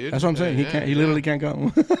anyways, dude. That's what I'm saying. He can't. He literally can't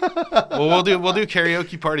go. Well, we'll do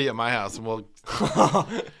karaoke party at my house, and we'll Hell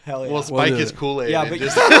yeah. we'll spike do his it. Kool-Aid. Yeah, and but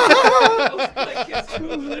just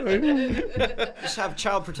just have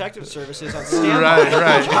child protective services on standby.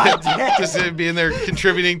 right. Just being there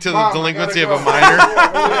contributing to the delinquency of a minor.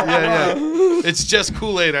 Yeah. It's just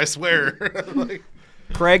Kool-Aid, I swear. Like,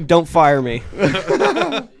 Craig, don't fire me.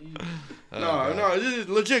 No, this is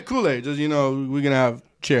legit Kool-Aid. Just, we're gonna have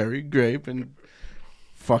cherry, grape, and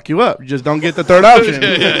fuck you up. You just don't get the third option.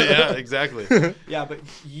 yeah, exactly. Yeah, but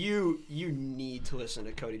you need to listen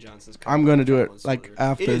to Cody Johnson's cover. I'm gonna do it, Traveling like, Soldier.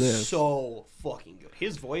 after It is this. so fucking good.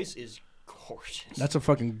 His voice is gorgeous. That's a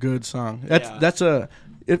fucking good song. Yeah. That's a.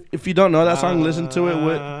 If you don't know that song, listen to it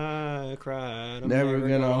with. I cried. I'm Never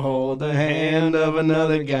gonna hold the hand of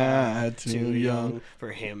another guy too young.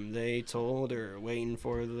 For him, they told her, waiting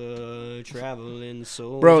for the traveling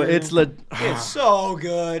soldier. Bro, it's so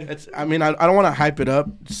good. I don't want to hype it up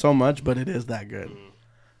so much, but it is that good.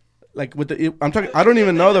 Like I'm talking. I don't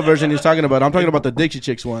even know the version he's talking about. I'm talking about the Dixie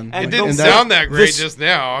Chicks one. And It didn't And sound that great just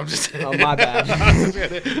now. I'm just. Oh, my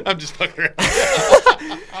bad. I'm just fucking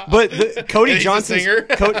around. But Cody He's a Johnson's singer.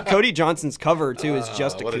 Cody Johnson's cover too is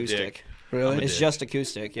just what a acoustic. dick. Really? It's just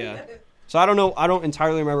acoustic, yeah. So I don't know. I don't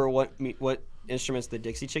entirely remember what instruments the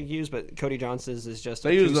Dixie Chick used, but Cody Johnson's is just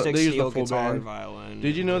They use the- acoustic, they use the steel full guitar, band. violin.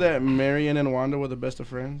 Did you know that Marion and Wanda were the best of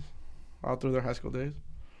friends all through their high school days?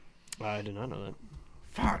 I did not know that.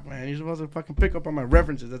 Fuck, man. You're supposed to fucking pick up on my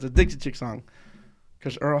references. That's a Dixie Chick song.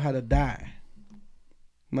 Because Earl had to die.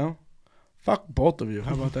 No? Fuck both of you.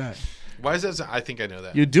 How about that? Why is that? I think I know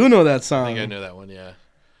that. You do know that I song. think I know that one. Yeah,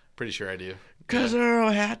 pretty sure I do. Because Earl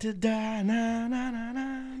had to die. Na, na, na,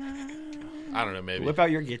 na, na. I don't know. Maybe. Whip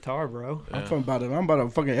out your guitar, bro. I'm about to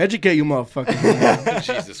fucking educate you, motherfuckers.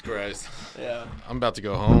 Jesus Christ. Yeah. I'm about to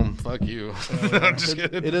go home. Fuck you. I'm just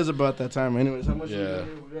kidding. It is about that time. Anyways, how much? Yeah.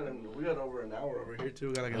 We got over an hour over here too.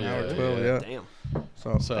 We got like an Yeah, hour 12. yeah. Yeah. Damn.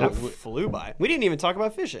 So That flew by. We didn't even talk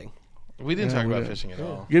about fishing. We didn't Yeah, talk we about did. fishing at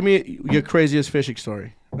all. give me your craziest fishing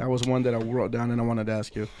story. That was one that I wrote down and I wanted to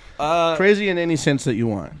ask you. Uh, Crazy in any sense that you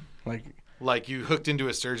want, Like you hooked into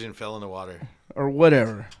a sturgeon and fell in the water. or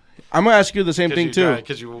whatever. I'm gonna ask you the same thing too.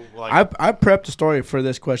 Because you like. I prepped a story for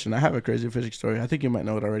this question. I have a crazy fishing story. I think you might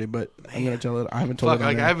know it already, but I'm gonna tell it. I haven't told Fuck, it.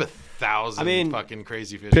 like on I there. have 1,000 fucking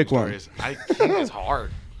crazy fishing Pick one. stories. I can't. It's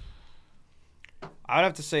hard. I'd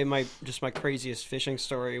have to say my craziest fishing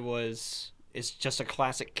story is just a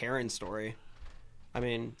classic Karen story. I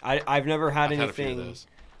mean, I've never had I've had a few of anything. those.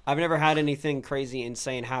 I've never had anything crazy,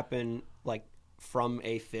 insane happen like from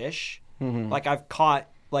a fish. Mm-hmm. Like I've caught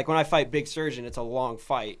like when I fight Big Surgeon, it's a long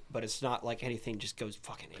fight, but it's not like anything just goes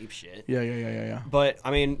fucking ape shit. Yeah. But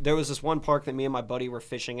I mean, there was this one park that me and my buddy were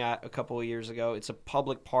fishing at a couple of years ago. It's a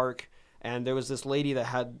public park, and there was this lady that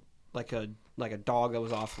had like a dog that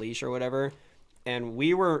was off leash or whatever, and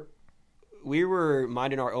we were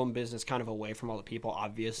minding our own business kind of away from all the people,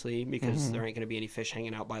 obviously, because there ain't going to be any fish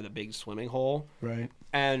hanging out by the big swimming hole. Right.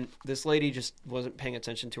 And this lady just wasn't paying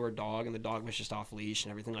attention to her dog, and the dog was just off leash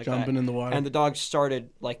and everything like that. Jumping in the water. And the dog started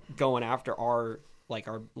like going after our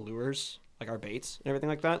lures, like our baits and everything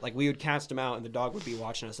like that. Like we would cast them out, and the dog would be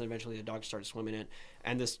watching us, and eventually the dog started swimming in.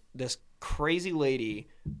 And this crazy lady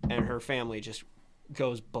and her family just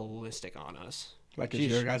goes ballistic on us. Like it's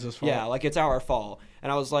your guys' fault. Yeah, like it's our fault.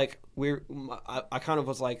 And I was like, I kind of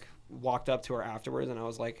was like, walked up to her afterwards, and I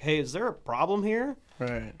was like, hey, is there a problem here?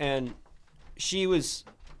 Right. And she was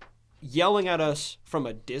yelling at us from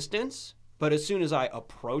a distance, but as soon as I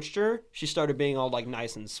approached her, she started being all like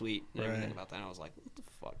nice and sweet and everything about that. And I was like, what the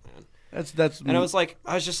fuck, man? That's. And I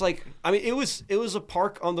was just like, I mean, it was a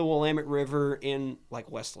park on the Willamette River in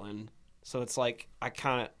like Westland, so it's like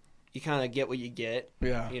you kind of get what you get.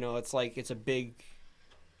 Yeah. You know, it's like it's a big.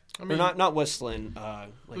 I mean, or not Westland. Like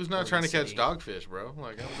who's not trying to catch dogfish, bro?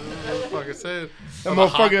 Like I'm doing what I said. That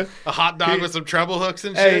motherfucker. A hot dog with some treble hooks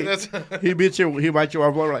and shit. That's he bite you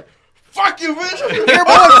off water like, fuck you, bitch.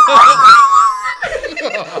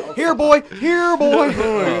 Here, boy. Here, boy.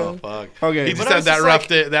 Oh fuck. Okay. He just But I had was that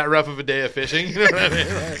just that rough of a day of fishing. You know what I mean?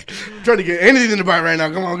 Like, Trying to get anything to bite right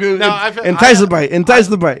now. Come on, good. No, Entice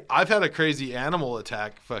the bite. I've had a crazy animal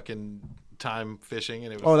attack fucking time fishing,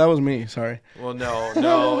 and it was. Oh, that was me. Sorry. Well,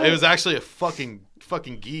 no, it was actually a fucking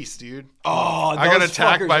geese, dude. Oh, I got those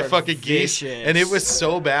attacked by fuckers are fucking geese, vicious. and it was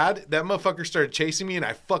so bad that motherfucker started chasing me, and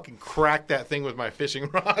I fucking cracked that thing with my fishing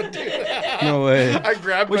rod, dude. No way. I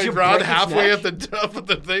grabbed Was my you rod break its halfway neck? at the top of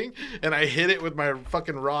the thing, and I hit it with my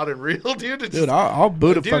fucking rod and reel, dude. It's Dude, I'll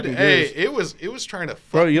boot a dude, fucking hey, goose. it was trying to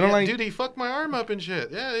fuck Bro, you don't me up. like- Dude, he fucked my arm up and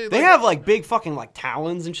shit. Yeah, They have like big fucking like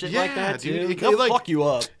talons and shit like Yeah, that, dude. dude. It- They'll like- fuck you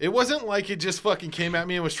up. It wasn't like it just fucking came at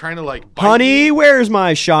me and was trying to like bite Honey, me. where's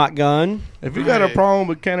my shotgun? If you got a Right. problem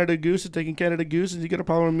with Canada gooses, taking Canada gooses, you got a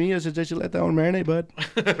problem with me, I suggest you let that one marinate, bud.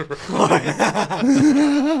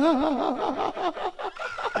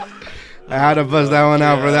 I had to bust that one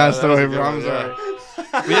out for that was story, a good bro. I'm one, sorry.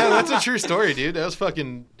 But yeah, that's a true story, dude. That was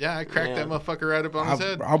fucking I cracked that motherfucker right up on his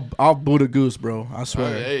head. I'll boot a goose, bro. I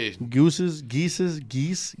swear. hey. Gooses, geese,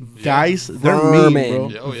 dice, they're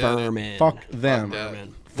mean, bro. Oh, yeah, dude. Vermin. Fuck them. Yeah.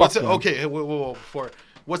 Vermin. What's them. okay? Whoa, before,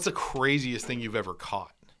 what's the craziest thing you've ever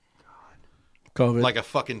caught? COVID. Like a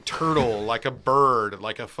fucking turtle, like a bird,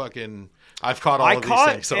 like a fucking. I've caught all of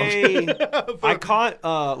these things. So I caught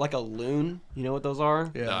like a loon. You know what those are?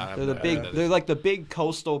 Yeah. Nah, They're the big. They're like the big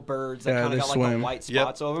coastal birds that Yeah, kind they of got like swim. the white Yep.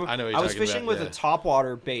 spots over them. I know what you're I was talking fishing about, with yeah. a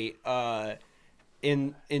topwater bait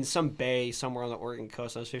in some bay somewhere on the Oregon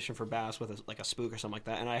coast. I was fishing for bass with a spook or something like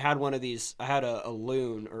that, and I had one of these. I had a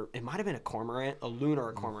loon, or it might have been a cormorant, a loon or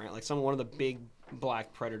a cormorant, like one of the big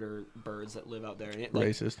black predator birds that live out there. And it, like,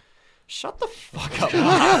 Racist. shut the fuck up.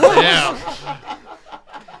 yeah.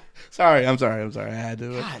 Sorry, I'm sorry. I had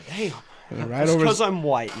to. God damn. Right It's over. because I'm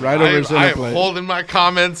white. Right over I am Cineplay. holding my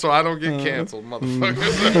comments so I don't get canceled,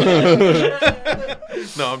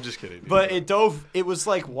 motherfucker. No, I'm just kidding. Dude. But it dove. It was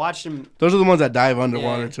like watching. Those are the ones that dive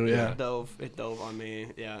underwater too. It Yeah. dove on me.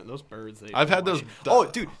 Yeah, those birds. I've had those- Oh,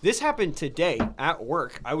 dude, this happened today at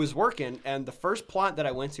work. I was working, and the first plot that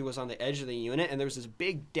I went to was on the edge of the unit, and there was this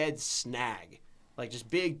big dead snag, like just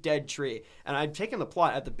big dead tree. And I'd taken the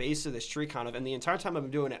plot at the base of this tree, kind of, and the entire time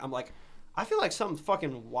I'm doing it, I'm like, I feel like something's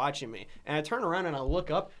fucking watching me. And I turn around and I look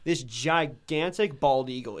up. This gigantic bald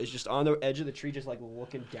eagle is just on the edge of the tree, just like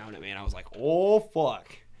looking down at me. And I was like, oh fuck,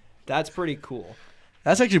 that's pretty cool.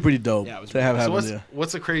 That's actually pretty dope Yeah, it was to have So happen.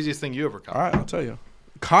 what's the craziest thing you ever caught? All right, I'll tell you.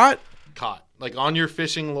 Caught Caught like on your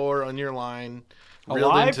fishing lure, on your line, reeled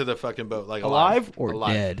Alive? into the fucking boat, like Alive or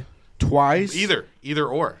Alive. dead? twice. Either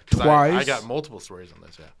or. 'Cause Twice. I got multiple stories on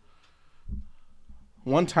this. Yeah.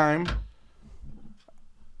 One time,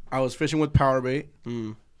 I was fishing with power bait,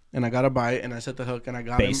 and I got a bite, and I set the hook, and I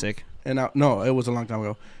got him. Basic. And no, it was a long time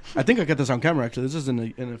ago. I think I got this on camera actually. This is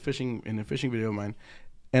in a fishing video of mine,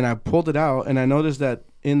 and I pulled it out, and I noticed that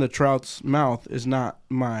in the trout's mouth is not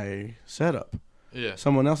my setup. Yeah.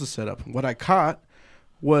 Someone else's setup. What I caught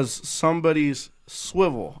was somebody's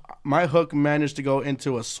swivel. My hook managed to go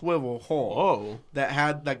into a swivel hole. Oh. That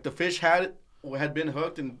had like the fish had been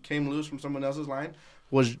hooked and came loose from someone else's line.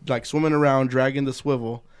 Was like swimming around, dragging the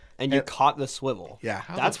swivel, and you caught the swivel. Yeah.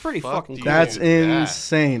 How That's the pretty fuck fucking do you cool. That's do that?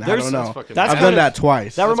 insane. I There's- don't know. That's fucking That's I've kinda- done that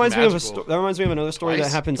twice. That reminds me of magical. that reminds me of another story Twice?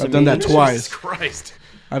 that happened to I've me. done that twice. Jesus Christ.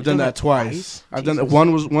 I've done that that twice. I've done that. Jesus.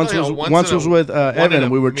 Once Yeah, was with one in Evan. a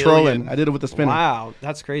We were million. trolling. I did it with the spinner. Wow,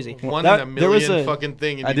 that's crazy. One That- in a there was million a- fucking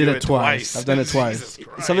thing. And I you did do it twice. I've done it twice. Jesus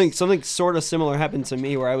Christ. Something sort of similar happened to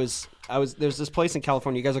me where I was there's this place in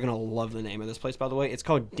California. You guys are gonna love the name of this place, by the way. It's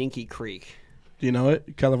called Dinky Creek. Do you know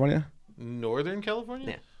it? California? Northern California?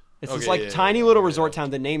 Yeah. It's Okay, this like yeah, tiny yeah, little yeah. resort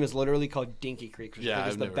town. The name is literally called Dinky Creek, which Yeah, I think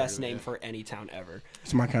I've is the never best heard of name it. for any town ever.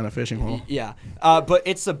 It's my kind of fishing hole. Yeah, but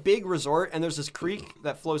it's a big resort, and there's this creek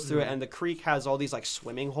that flows through it, and the creek has all these like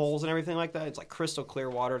swimming holes and everything like that. It's like crystal clear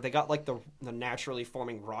water. They got like the naturally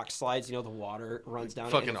forming rock slides. You know, the water runs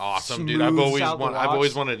down. Fucking and it awesome, dude. smooths out the I've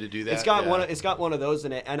always rocks. wanted to do that. It's got yeah. it's got one of those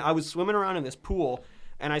in it, and I was swimming around in this pool,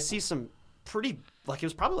 and I see some pretty like it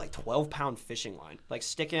was probably like 12-pound fishing line like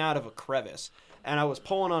sticking out of a crevice. And I was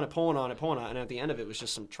pulling on it, and at the end of it was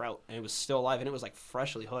just some trout, and it was still alive, and it was like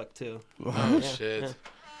freshly hooked too. Oh shit.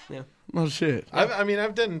 Yeah. Oh shit.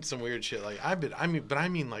 I've done some weird shit. Like I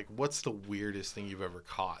mean, like, what's the weirdest thing you've ever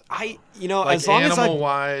caught? Like Like animal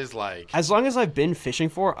wise, like as long as I've been fishing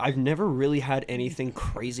for, I've never really had anything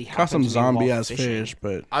crazy happen. Caught some to me while zombie ass fishing. fish,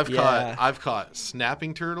 but I've caught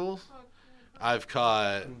snapping turtles. I've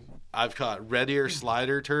caught red ear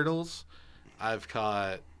slider turtles. I've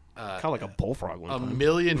caught Kind of like a bullfrog one a time.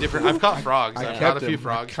 million different. I've caught frogs. I've caught a few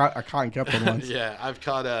frogs. I caught and kept them once. Yeah, I've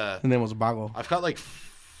caught His name was Bago. I've caught like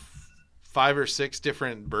 5 or 6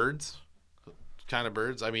 different kind of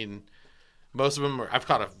birds. I mean, most of them I've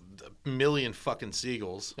caught a million fucking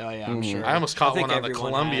seagulls. Oh yeah, I'm sure. I almost caught think one on the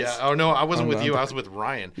everyone Columbia. has. Oh no, I wasn't Oh, with no, you. the- I was with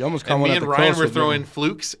Ryan. You almost caught and one me at and the Ryan coast were with throwing me.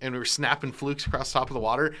 flukes, and we were snapping flukes across the top of the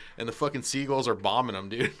water, and the fucking seagulls are bombing them,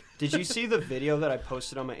 dude. Did you see the video that I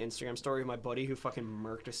posted on my Instagram story of my buddy who fucking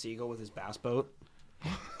murked a seagull with his bass boat?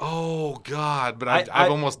 Oh God! But I-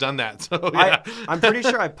 I've almost done that. So yeah. I'm pretty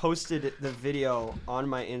sure I posted the video on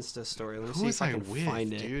my Insta story. Let me Who see was if I I can with,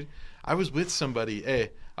 find it. dude? I was with somebody. Hey,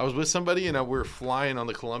 I was with somebody, and we were flying on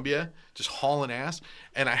the Columbia, just hauling ass,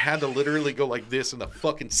 and I had to literally go like this, and the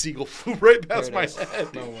fucking seagull flew right past it my is.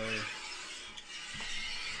 head. No Dude. way.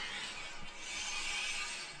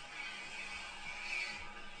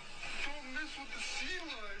 Don't mess with the sea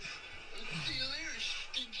life. See you later,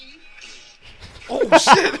 stinky. Oh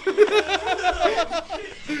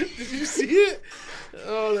shit! Did you see it?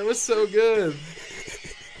 Oh, that was so good.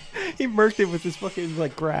 He murked it with his fucking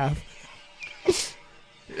like graph.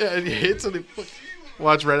 Yeah, and he hits and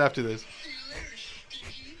watch right after this. See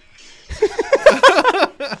you later,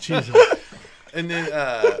 stinky. Jesus. And then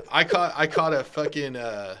I caught a fucking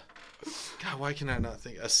God, why can I not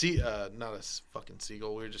think not a fucking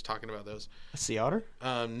seagull. We were just talking about those. A sea otter?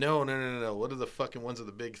 No. What are the fucking ones of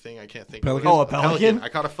the big thing? I can't think. Pelican? Of Oh, a pelican? I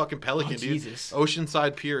caught a fucking pelican, Oh, dude. Jesus.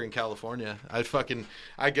 Oceanside Pier in California.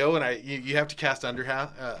 I go and you have to cast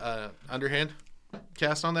underhand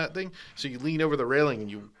cast on that thing. So you lean over the railing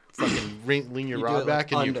and you fucking lean your You do rod it,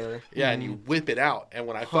 back like, and under. and you whip it out. And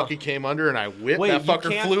when I fucking came under and I whipped, Wait, that you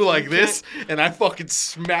fucker can't- flew like you this, and I fucking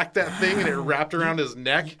smacked that thing and it wrapped around his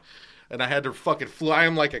neck. And I had to fucking fly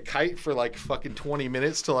him like a kite for like fucking 20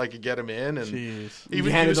 minutes till I could get him in. And Jeez. He even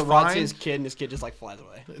he handed was the rod to fine. his kid, and his kid just like flies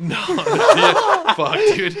away. No, yeah, fuck,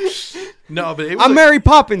 dude. No, but it was I'm Mary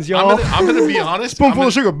Poppins, y'all. I'm gonna be honest. Spoonful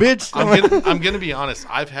of sugar, bitch. I'm gonna be honest.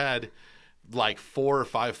 I've had like 4 or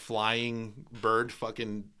 5 flying bird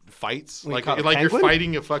fucking fights. Wait, Like caught a you're penguin?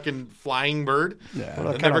 fighting a fucking flying bird. Yeah. What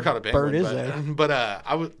I kind never of caught a penguin. bird is but, that?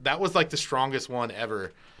 But that was like the strongest one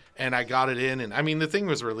ever. And I got it in, and I mean the thing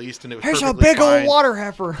was released, and it was There's a perfectly big fine. old water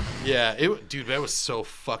heifer. Yeah, dude, that was so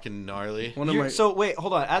fucking gnarly. One of my, So wait,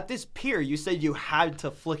 hold on. At this pier, you said you had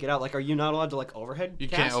to flick it out. Like, are you not allowed to like overhead? You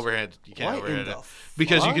cast? can't overhead. You can't What in overhead the it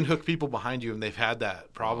because you fuck? can hook people behind you, and they've had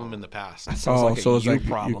that problem in the past. Sounds Oh, like so a it's you like you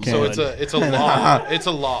problem. can't. So it's a law. It's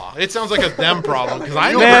a law. It sounds like a them problem because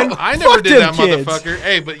I Man, never fuck did that them kids. motherfucker.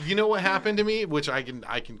 Hey, but you know what happened to me, which I can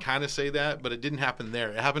kind of say that, but it didn't happen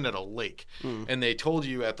there. It happened at a lake, and they told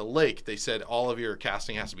you at the lake. They said all of your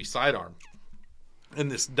casting has to be sidearm.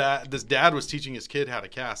 And this dad was teaching his kid how to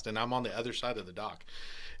cast, and I'm on the other side of the dock,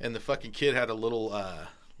 and the fucking kid had a little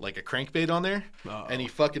like a crankbait on there, and he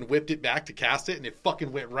fucking whipped it back to cast it, and it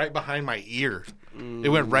fucking went right behind my ear. It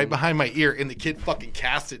went right behind my ear, and the kid fucking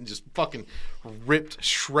cast it and just fucking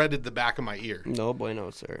shredded the back of my ear. No bueno,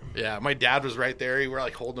 sir. Yeah, my dad was right there. He were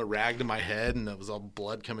like holding a rag to my head, and it was all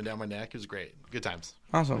blood coming down my neck. It was great. Good times.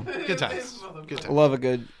 awesome. Good times. Good times. Love a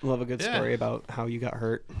good Yeah. story about how you got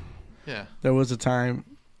hurt. Yeah. There was a time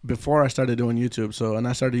before I started doing YouTube. And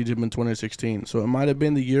I started YouTube in 2016. So it might have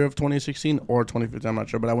been the year of 2016 or 2015. I'm not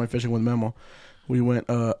sure, but I went fishing with Memo. we went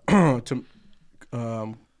to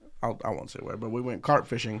I won't say where, but we went carp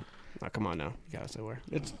fishing. Oh, come on now. You gotta say where.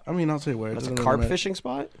 I'll say where. That's a It doesn't carp matter. fishing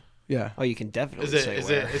spot? Yeah. Oh, you can definitely Is say it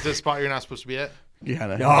where. is it a spot you're not supposed to be at? Yeah.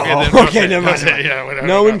 No. then Okay, never mind. Yeah, whatever.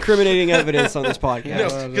 No incriminating evidence on this podcast.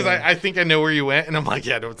 No, because I think I know where you went, and I'm like,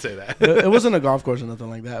 yeah, don't say that. It wasn't a golf course or nothing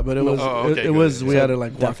like that, but it was. Oh, okay, it good. was. We So had to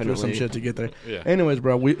like walk through some definitely- shit to get there. Yeah. Anyways,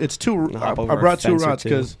 bro, it's two. I Hop over a brought two fence or rods two.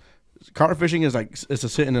 because carp fishing is like it's a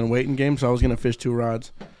sitting and waiting game. So I was gonna fish 2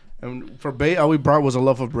 rods, and for bait, all we brought was a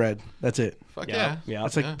loaf of bread. That's it. Fuck yeah. Yeah.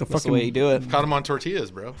 That's like Yeah. the That's fucking. the way you do it. Caught them on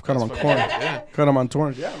tortillas, bro. Cut them on That's corn. fucking- Yeah. Cut them on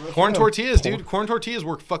torrents. Yeah, bro. Corn tortillas, dude. Corn tortillas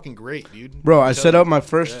work fucking great, dude. Bro, I I'm set telling up you. my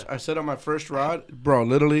first. I set up my first rod, bro.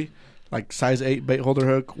 Literally, like size 8 bait holder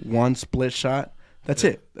hook, 1 split shot. That's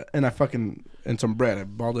it. And I fucking and some bread. I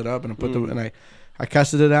balled it up and I put the and I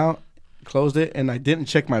casted it out, closed it, and I didn't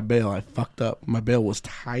check my bail. I fucked up. My bail was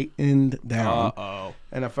tightened down, Uh-oh.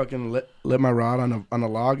 and I fucking lit my rod on a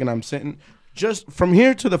log, and I'm sitting just from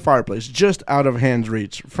here to the fireplace, just out of hand's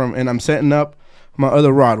reach. And I'm setting up my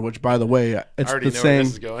other rod, which by the way, I it's already the know same. where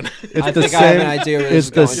this is going. It's I the think I have same. an idea where this It's is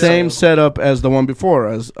the going, same so- setup as the one before,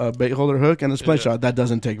 as a bait holder hook and a split Yeah. shot. That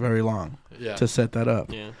doesn't take very long Yeah. to set that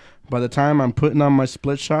up. Yeah. By the time I'm putting on my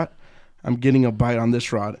split shot, I'm getting a bite on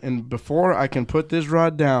this rod, and before I can put this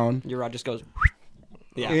rod down Your rod just goes.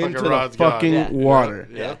 Yeah. into Fucking the rod's gone. fucking Yeah. water,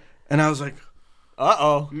 Yeah. and I was like,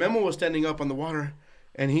 Uh-oh. Memo was standing up on the water,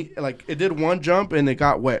 and he like it did one jump and it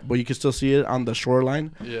got wet, but you could still see it on the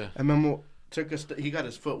shoreline. Yeah. And Memo took he got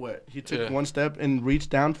his foot wet. He took Yeah. one step and reached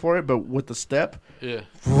down for it, but with the step, Yeah.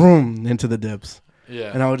 vroom, into the dips.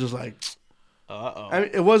 Yeah. And I was just like, Uh-oh. I mean,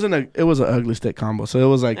 it was an ugly stick combo, so it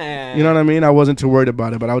was like, Eh. you know what I mean? I wasn't too worried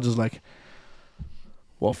about it, but I was just like,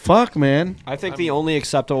 well, fuck, man. I think the only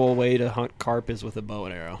acceptable way to hunt carp is with a bow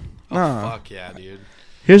and arrow. Oh, Nah. fuck yeah, dude.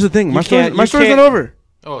 Here's the thing, my can't- story's you not over.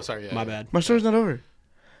 Oh, sorry. Yeah. My yeah. bad. My story's not over.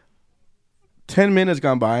 10 minutes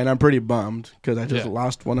gone by, and I'm pretty bummed because I just Yeah.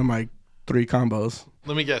 lost one of my 3 combos.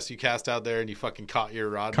 Let me guess. You cast out there and you fucking caught your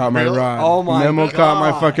rod. Caught my Really? rod. Oh my Memo caught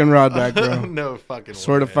my God. fucking rod back, bro. No fucking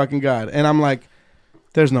Swear to way. fucking God. And I'm like,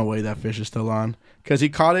 there's no way that fish is still on. Because he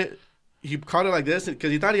caught it like this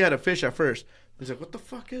because he thought he had a fish at first. He's like, what the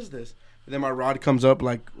fuck is this? And then my rod comes up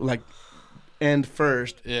like end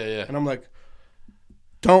first. Yeah, yeah. And I'm like,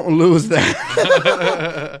 don't lose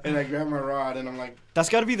that. And I grab my rod and I'm like, That's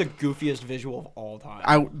got to be the goofiest visual of all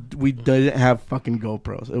time. we didn't have fucking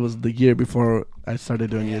GoPros. It was the year before I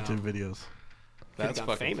started doing Yeah. YouTube videos. That's got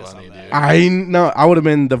fucking famous funny, on that. dude. I know. I would have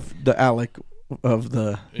been the Alec of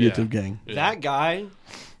the Yeah. YouTube gang. Yeah. That guy,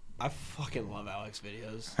 I fucking love Alex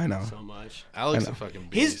videos. I know. so much. Alex I a know. fucking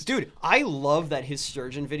beast. Dude, I love that his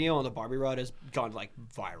sturgeon video on the Barbie rod has gone like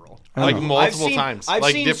viral. I like know. multiple I've seen- times, I've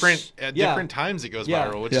like seen different at yeah. different times it goes Yeah.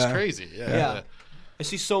 viral, which Yeah. is crazy. Yeah, Yeah. I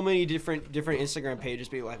see so many different Instagram pages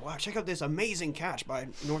being like, "Wow, check out this amazing catch by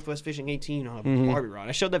Northwest Fishing 18 on a Barbie rod."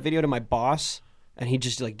 I showed that video to my boss, and he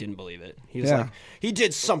just like didn't believe it. He was Yeah. like, "He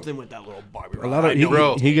did something with that little Barbie rod." A lot I of know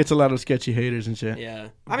Bro. he gets a lot of sketchy haters and shit. Yeah,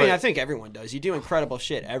 I mean, But- I think everyone does. You do incredible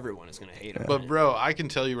shit, everyone is gonna hate it. But bro, I can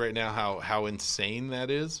tell you right now how insane that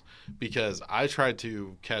is because I tried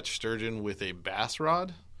to catch sturgeon with a bass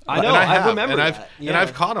rod. I know, And I have, remember and that. and Yeah.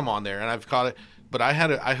 I've caught him on there, and I've caught it, but I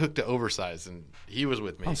hooked it oversized, and he was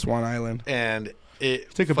with me, On Swan Island. and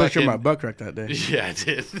it Took a picture of my fucking- butt crack that day. Yeah, I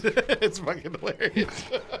did. It's fucking hilarious.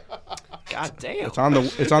 God damn, It's on the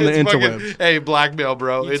It's interwebs. fucking- hey, blackmail,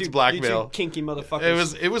 bro. You It's two- blackmail. you two kinky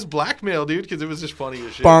motherfuckers. It was blackmail, dude, because it was just funny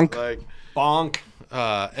as shit. Bonk. Like, bonk.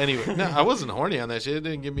 anyway, no, I wasn't horny on that shit. It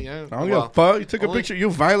didn't give me. I don't give a fuck. You took a only- picture. You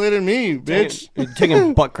violated me, bitch. You're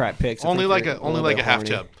taking butt crap pics. I only think like you're only little like bit a half horny.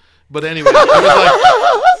 chub. But anyway, it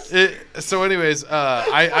was like. So, anyways,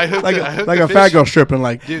 I hooked Like I hooked a the fat fish. girl stripping.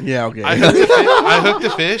 Like, Dude, yeah, okay. I hooked the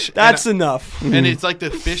fish. That's and, enough. and it's like the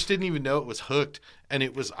fish didn't even know it was hooked, and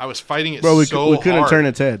I was fighting it Bro, we so couldn't hard. turn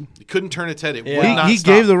its head. Couldn't turn its head. It Yeah. would not He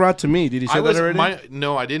stop. gave the rod to me. Did he say I was that already?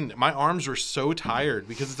 no, I didn't. My arms were so tired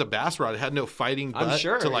because it's a bass rod. It had no fighting I'm butt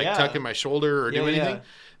sure, to like yeah. tuck in my shoulder or do Yeah, anything. yeah.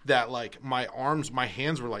 That like my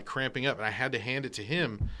hands were like cramping up, and I had to hand it to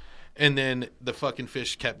him. And then the fucking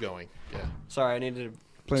fish kept going. Yeah. Sorry, I needed to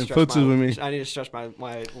Playing stretch footsies with me. I need to stretch my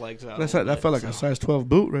legs out. That a little felt like bit, a so. size 12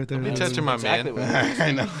 boot right there. Be touching my Exactly man. what it is.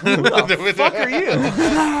 I know. Who the fuck are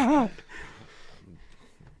you?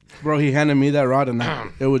 Bro, he handed me that rod and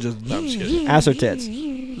it was just I'm just kidding. Ass or tits?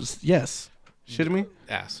 yes. Shitting me?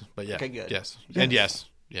 Ass, but yeah. Okay, good. Yes. And yes.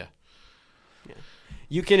 Yeah.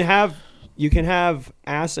 You can have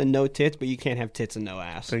ass and no tits, but you can't have tits and no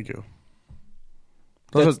ass. Thank you.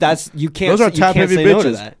 That's you can't. Those are you top can't heavy say no to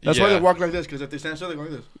bitches. that. That's why Yeah. they walk like this, because if they stand still, they go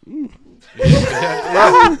like this.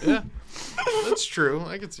 Yeah. That's true.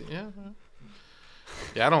 I could see. Yeah.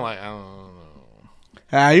 Yeah, I don't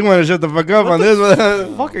know. You want to shut the fuck up on this one? What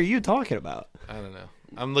the fuck are you talking about? I don't know.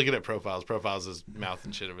 I'm looking at profiles. Profiles is mouth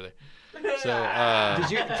and shit over there.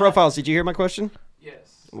 So, Profiles, did you hear my question?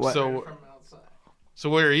 Yes. What? So, From outside. so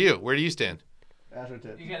where are you? Where do you stand?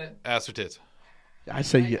 You got it. Ass or tits? I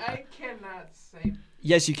say yeah. I cannot say.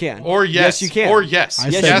 Yes, you can. Or yes. Yes, you can. Or yes. I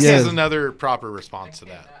Yes, said yes. is another proper response to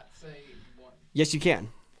that. Cannot say one. Yes, you can.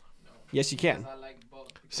 No. Yes, you can. Because I like both.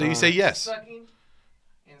 So you say yes. Sucking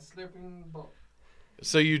and slurping both.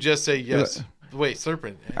 So you just say yes. Wait,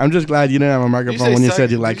 slurping. I'm just glad you didn't have a You microphone say when you suck-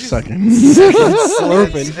 said you did like you- sucking.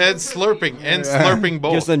 Slurping. And slurping. And slurping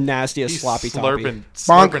both. Just the nastiest He's sloppy toppy.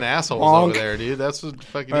 slurping assholes Bonk. over there, dude. That's what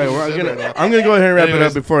fucking. All right, you well, said right now. I'm gonna go ahead and wrap it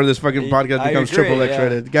Anyways. up before this fucking podcast I becomes agree, triple X yeah.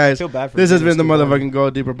 rated, guys. Feel bad for This has been the Venus too, motherfucking Go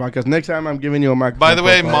Deeper podcast. Next time, I'm giving you a microphone. By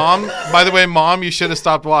the way, mom, you should have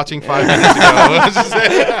stopped watching 5 minutes ago. Just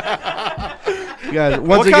saying. guys, once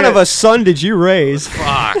What again, kind of a son did you raise?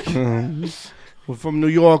 Fuck. we're from New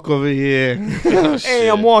York over here. Hey,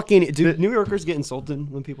 I'm walking. Do New Yorkers get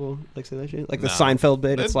insulted when people like say that shit? Like the No. Seinfeld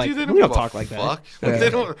bit. It's Dude, like they we don't give a talk like that. fuck. Yeah. They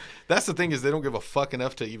don't. That's the thing is they don't give a fuck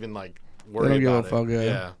enough to even like worry don't give a about fuck, it.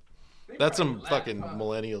 yeah. That's some laugh, fucking huh?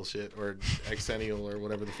 millennial shit or exennial or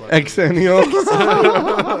whatever the fuck. Exennial.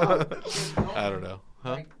 I don't know.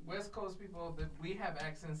 Huh? Like West Coast people, we have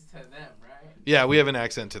accents to them, right? Yeah, we have an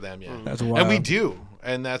accent to them. Yeah, That's and wild. we do,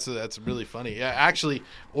 and that's really funny. Yeah, actually,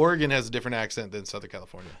 Oregon has a different accent than Southern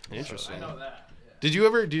California. Interesting. I know that.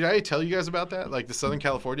 Yeah. Did I tell you guys about that? Like the Southern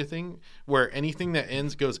California thing, where anything that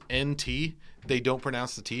goes NT, they don't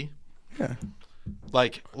pronounce the T. Yeah.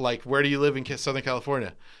 Like where do you live in Southern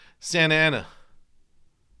California? Santa Ana.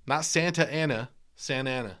 Not Santa Ana, Santa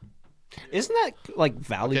Ana. Isn't that like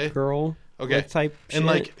Valley Okay. Girl? Okay. like, type And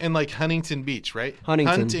shit? like Huntington Beach, right?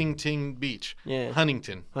 Huntington. Beach. Yeah.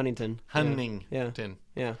 Huntington. Huntington. Huntington.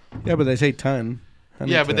 Yeah. Yeah, but they say ton.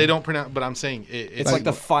 Yeah, but they don't pronounce. But I'm saying It's like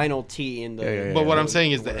the final T in the. Yeah. But what I'm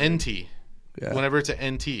saying is the NT. Yeah. Whenever it's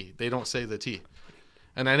an NT, they don't say the T.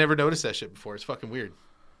 And I never noticed that shit before. It's fucking weird.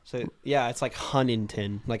 So yeah, it's like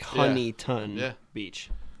Huntington, like Honeyton Yeah. Beach,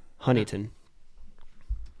 Huntington.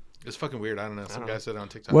 It's fucking weird. I don't know. Some guy said it on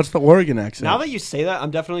TikTok. What's the Oregon accent? Now that you say that,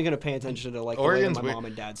 I'm definitely going to pay attention to like the way that Oregon's my weird. mom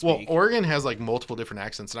and dad Well, speak. Oregon has like multiple different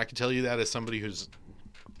accents, and I can tell you that as somebody who's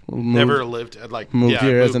Moved- never lived at like moved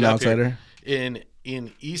here as an up here. outsider.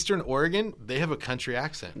 In Eastern Oregon, they have a country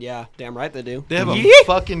accent. Yeah, damn right they do. They have a Yeah.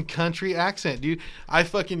 fucking country accent, dude. I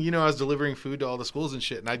fucking, I was delivering food to all the schools and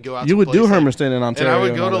shit, and I'd go out. You to would do places, Hermiston in Ontario. and I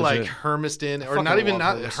would go all to that like shit. Hermiston, or fucking not even love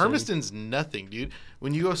not Hermiston. Hermiston's nothing, dude.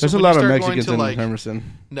 When you go, There's a when lot you of start Mexicans going in to like, Hermiston.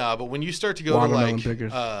 no, but when you start to go to Watermelon like,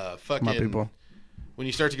 pickers. fucking, My people. when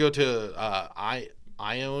you start to go to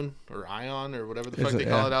Ion or whatever the fuck Is they it-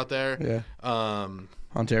 call yeah. it out there, Yeah.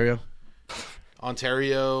 Ontario.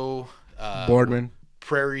 Ontario, Boardman.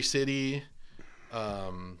 Prairie City,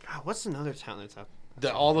 God, what's another town that's up?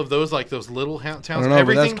 all of those like those little towns. I don't know, but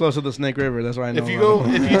everything. that's close to the Snake River. That's why I know. If you about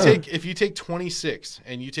go, it. if you take 26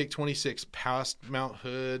 and you take 26 past Mount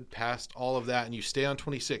Hood, past all of that, and you stay on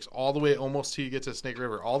 26 all the way almost till you get to Snake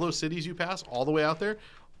River, all those cities you pass all the way out there,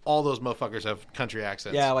 all those motherfuckers have country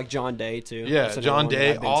accents. Yeah, like John Day too. Yeah, That's another John one that Day,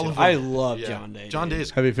 I've been all to. of them. I love Yeah. John Day. John dude. Day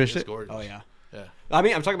is Have you fished is it? gorgeous. Oh yeah. Yeah. I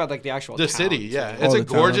mean, I'm talking about like the actual The town, city, too. yeah, Oh, it's a the town of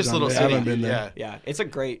gorgeous John little Day. I city. haven't been Yeah, there. Yeah, it's a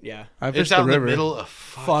great. Yeah. I it's fished out the in the river. middle of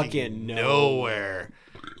Fucking nowhere.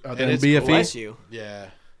 Out and there in it's BFE. Bless you. Yeah,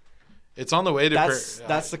 it's on the way to. That's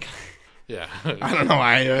the. yeah. I don't know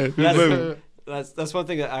why. That's one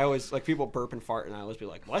thing that I always like. People burp and fart, and I always be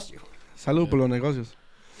like, "Bless you." Salud por los negocios.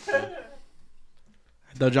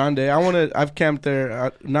 The John Day. I've camped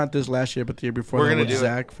there. Not this last year, but the year before. We're that gonna with do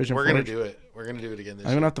Zach, it. Fishing We're gonna Forge. do it. We're gonna do it again this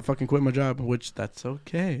I'm year. gonna have to fucking quit my job, which that's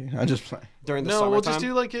okay. I just play. During the No, summertime. we'll just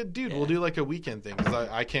do like a dude. Yeah. We'll do like a weekend thing because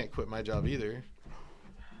I can't quit my job either.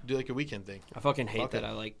 Do like a weekend thing. I fucking hate Fuck that.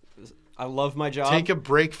 it. I love my job. Take a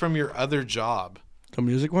break from your other job. The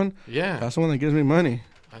music one. Yeah, That's the one that gives me money.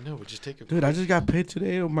 I know. But just take a. Dude, I just got paid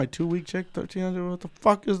today of my 2-week check, $1,300. What the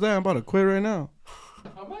fuck is that? I'm about to quit right now.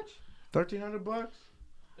 How much? $1,300. $1,300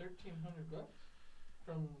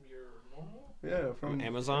 from your normal. Yeah, from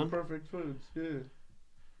Amazon? from Perfect Foods. Yeah.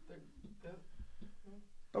 That-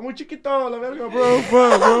 Está muy chiquito, la verga, bro. Fuck,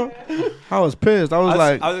 bro. I was pissed. I was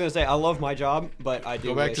like, I was gonna say I love my job, but I do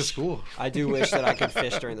Go back wish, to school. I do wish that I could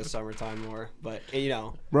fish during the summertime more, but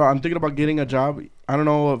bro, I'm thinking about getting a job. I don't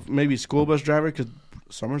know if maybe school bus driver because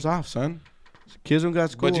summer's off, son. Kids don't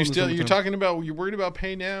got school. But in the you're summertime. talking about you're worried about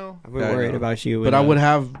pay now. I'm Yeah, I worried know. about you. But I would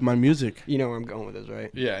have my music. You know where I'm going with this, right?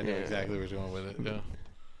 Yeah, I know exactly where you're going with it. Yeah.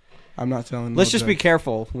 I'm not telling. Let's no just be judge.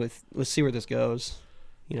 careful with. Let's see where this goes.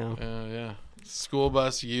 You know. Yeah. School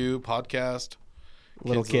bus, you podcast.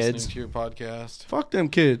 little listening kids. to your podcast. Fuck them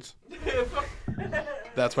kids.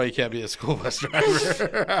 That's why you can't be a school bus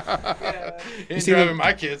driver. Ain't see driving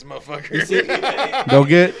my kids, motherfucker. They'll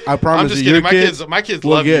get. I I'm promise just you, your kidding. My kids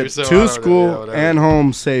will love get you. So I to don't know, school yeah, whatever. and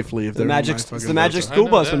home safely if The they're magic, in my it's fucking the magic bus. school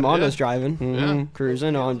know bus that, when Mondo's yeah. driving, Yeah.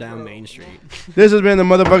 cruising on down Main Street. This has been the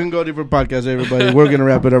motherfucking Go Deeper podcast, everybody. We're gonna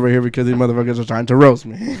wrap it over here because these motherfuckers are trying to roast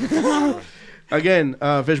me. Again,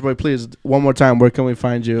 Fishboy, please, one more time, where can we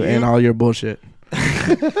find you and all your bullshit?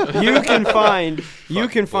 You can find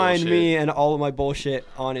bullshit. me and all of my bullshit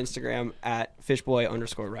on Instagram at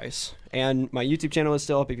Fishboy_Rice. And my YouTube channel is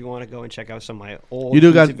still up if you want to go and check out some of my old You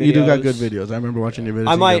do YouTube got videos. good videos. I remember watching your videos.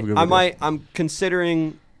 I You might, have good I videos. might, I'm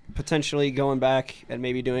considering potentially going back and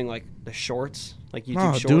maybe doing like the shorts, like YouTube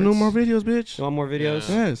No, shorts. do no more videos, bitch. You want more videos?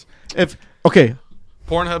 Yes. Okay.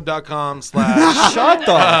 Pornhub.com/ Shut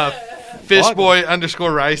the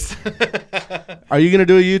Fishboy_Rice. Are you gonna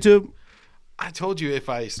do a YouTube? I told you if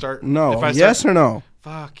I start. No. If I Yes start, or no?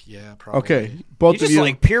 Fuck yeah, probably. Okay. Both You of just you.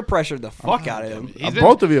 like peer pressured the fuck out of him.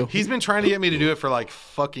 Both of you. He's been trying to get me to do it for like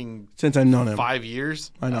fucking Since I've known him, 5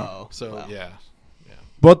 years. I know. Oh, So wow. yeah.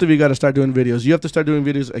 Both of you got to start doing videos. You have to start doing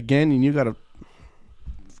videos again, and you got to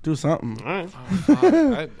do something. All right. Oh,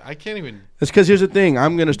 fuck. I can't even. It's because here's the thing.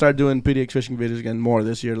 I'm gonna start doing PDX fishing videos again more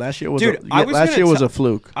this year. Last year was Dude, I was last gonna year was tell- a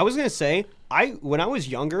fluke. I was gonna say, when I was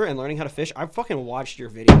younger and learning how to fish, I fucking watched your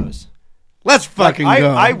videos. Let's fucking I- go.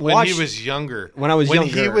 I- When watched- he was younger. When I was he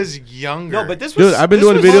younger. was younger. No, but this was Dude, I've been this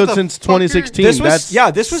doing was- videos motherfucker. since 2016. This was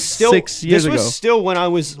That's this was still 6 years this was ago. still when I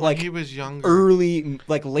was When like he was younger. early,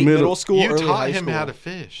 like late middle school. You early taught high him school. how to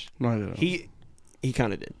fish. No, I didn't. He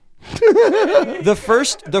kind of did. the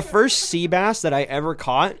first sea bass that I ever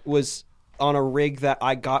caught was on a rig that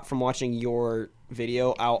I got from watching your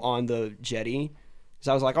video out on the jetty.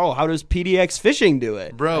 So I was like, "Oh, how does PDX fishing do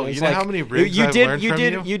it, Bro, And it's you know like, how many rigs you I've did? learned You from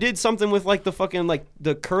did. you? You did something with like the fucking like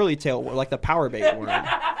the curly tail, like the power bait worm.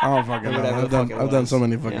 Oh fucking! Whatever I've the done. fuck it I've done was. so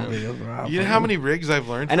many fucking Yeah. videos. Bro. You know how many rigs I've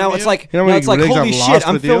learned And from now it's you? like, You know how now many it's like, rigs holy I've shit, lost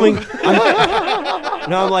I'm with you? filming.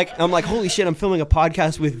 I'm like, holy shit, I'm filming a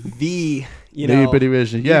podcast with the, you The know, Pretty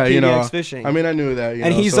Fishing. Yeah, you know. PDX fishing. I mean, I knew that. You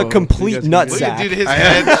And know, he's so a complete you guys can nut get- Look sack. at dude, his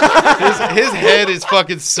head. his head is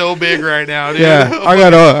fucking so big right now, dude. Yeah, I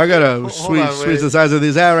got a sweet, on, sweet wait. the size of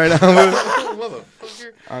his hat right now.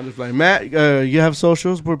 Motherfucker. I'm just like Matt. You have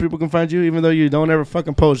socials where people can find you, even though you don't ever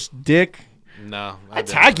fucking post dick. No, I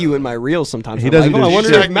tag you in my reels sometimes. He I'm doesn't like, do I You wonder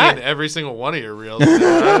shit. if tag me Matt. in every single one of your reels.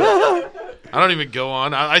 I don't even go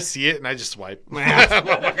on. I see it and I just swipe.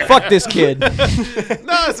 Fuck this kid. No,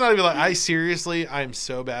 it's not even like I'm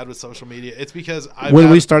so bad with social media. It's because When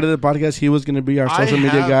we started the podcast, he was going to be our I social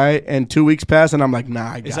media have- guy, and 2 weeks passed, and I'm like,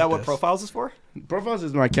 nah, I got Is that what this. Profiles is for? Profiles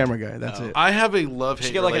is my camera guy. That's it. I have a love-hate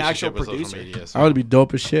should get, like, an relationship actual with social producer. media. I So. would be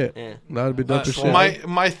dope as shit. Yeah. That would be dope as shit.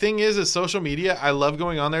 My thing is social media. I love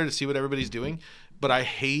going on there to see what everybody's doing, but I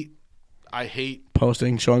hate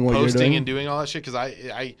Posting, showing what you're posting doing. and doing all that shit because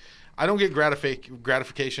I don't get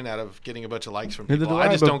gratification out of getting a bunch of likes from Neither people. do I I,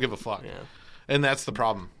 just but- don't give a fuck, Yeah. and that's the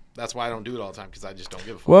problem. That's why I don't do it all the time because I just don't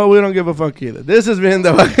give a fuck. Well, we don't give a fuck either. This has been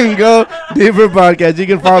the fucking Go Deeper podcast. You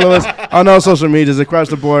can follow us on all social medias across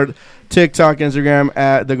the board. TikTok, Instagram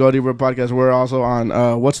at the Go Deeper podcast. We're also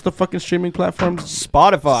on what's the fucking streaming platforms?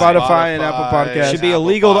 Spotify and Apple Podcasts. Should be Apple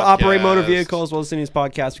illegal to operate motor Podcasts. vehicles while listening to these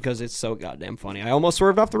podcasts because it's so goddamn funny. I almost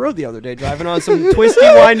swerved off the road the other day driving on some twisty,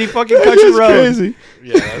 windy fucking country It's road. crazy.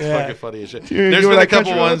 Yeah, that's Yeah. fucking funny as shit. You There's were been like, a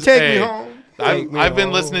couple "Country road, ones. take hey, me home." Take me I've been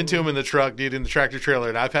home. listening to him in the truck, dude, in the tractor trailer,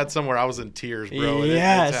 and I've had some where I was in tears, bro. And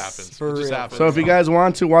Yes, it happens. for It just real. happens. So if you guys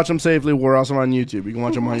want to watch them safely, we're also on YouTube. You can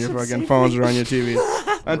watch them on your fucking phones or on your TV.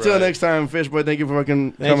 Until Right. next time, Fishboy, thank you for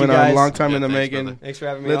fucking Thank coming you, on. guys. Long time Yeah, in the thanks, making. brother. Thanks for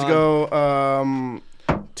having me Let's on. go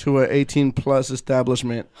to an 18-plus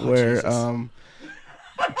establishment where Jesus.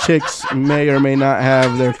 chicks may or may not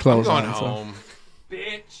have their I'm clothes going on. so. home.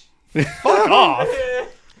 Bitch. Fuck off.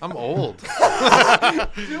 I'm old. Dude,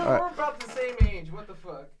 we're about the same age. What the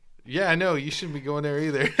fuck? Yeah, I know. You shouldn't be going there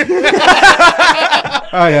either. All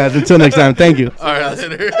right, guys. Until next time. Thank you. All right,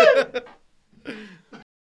 later.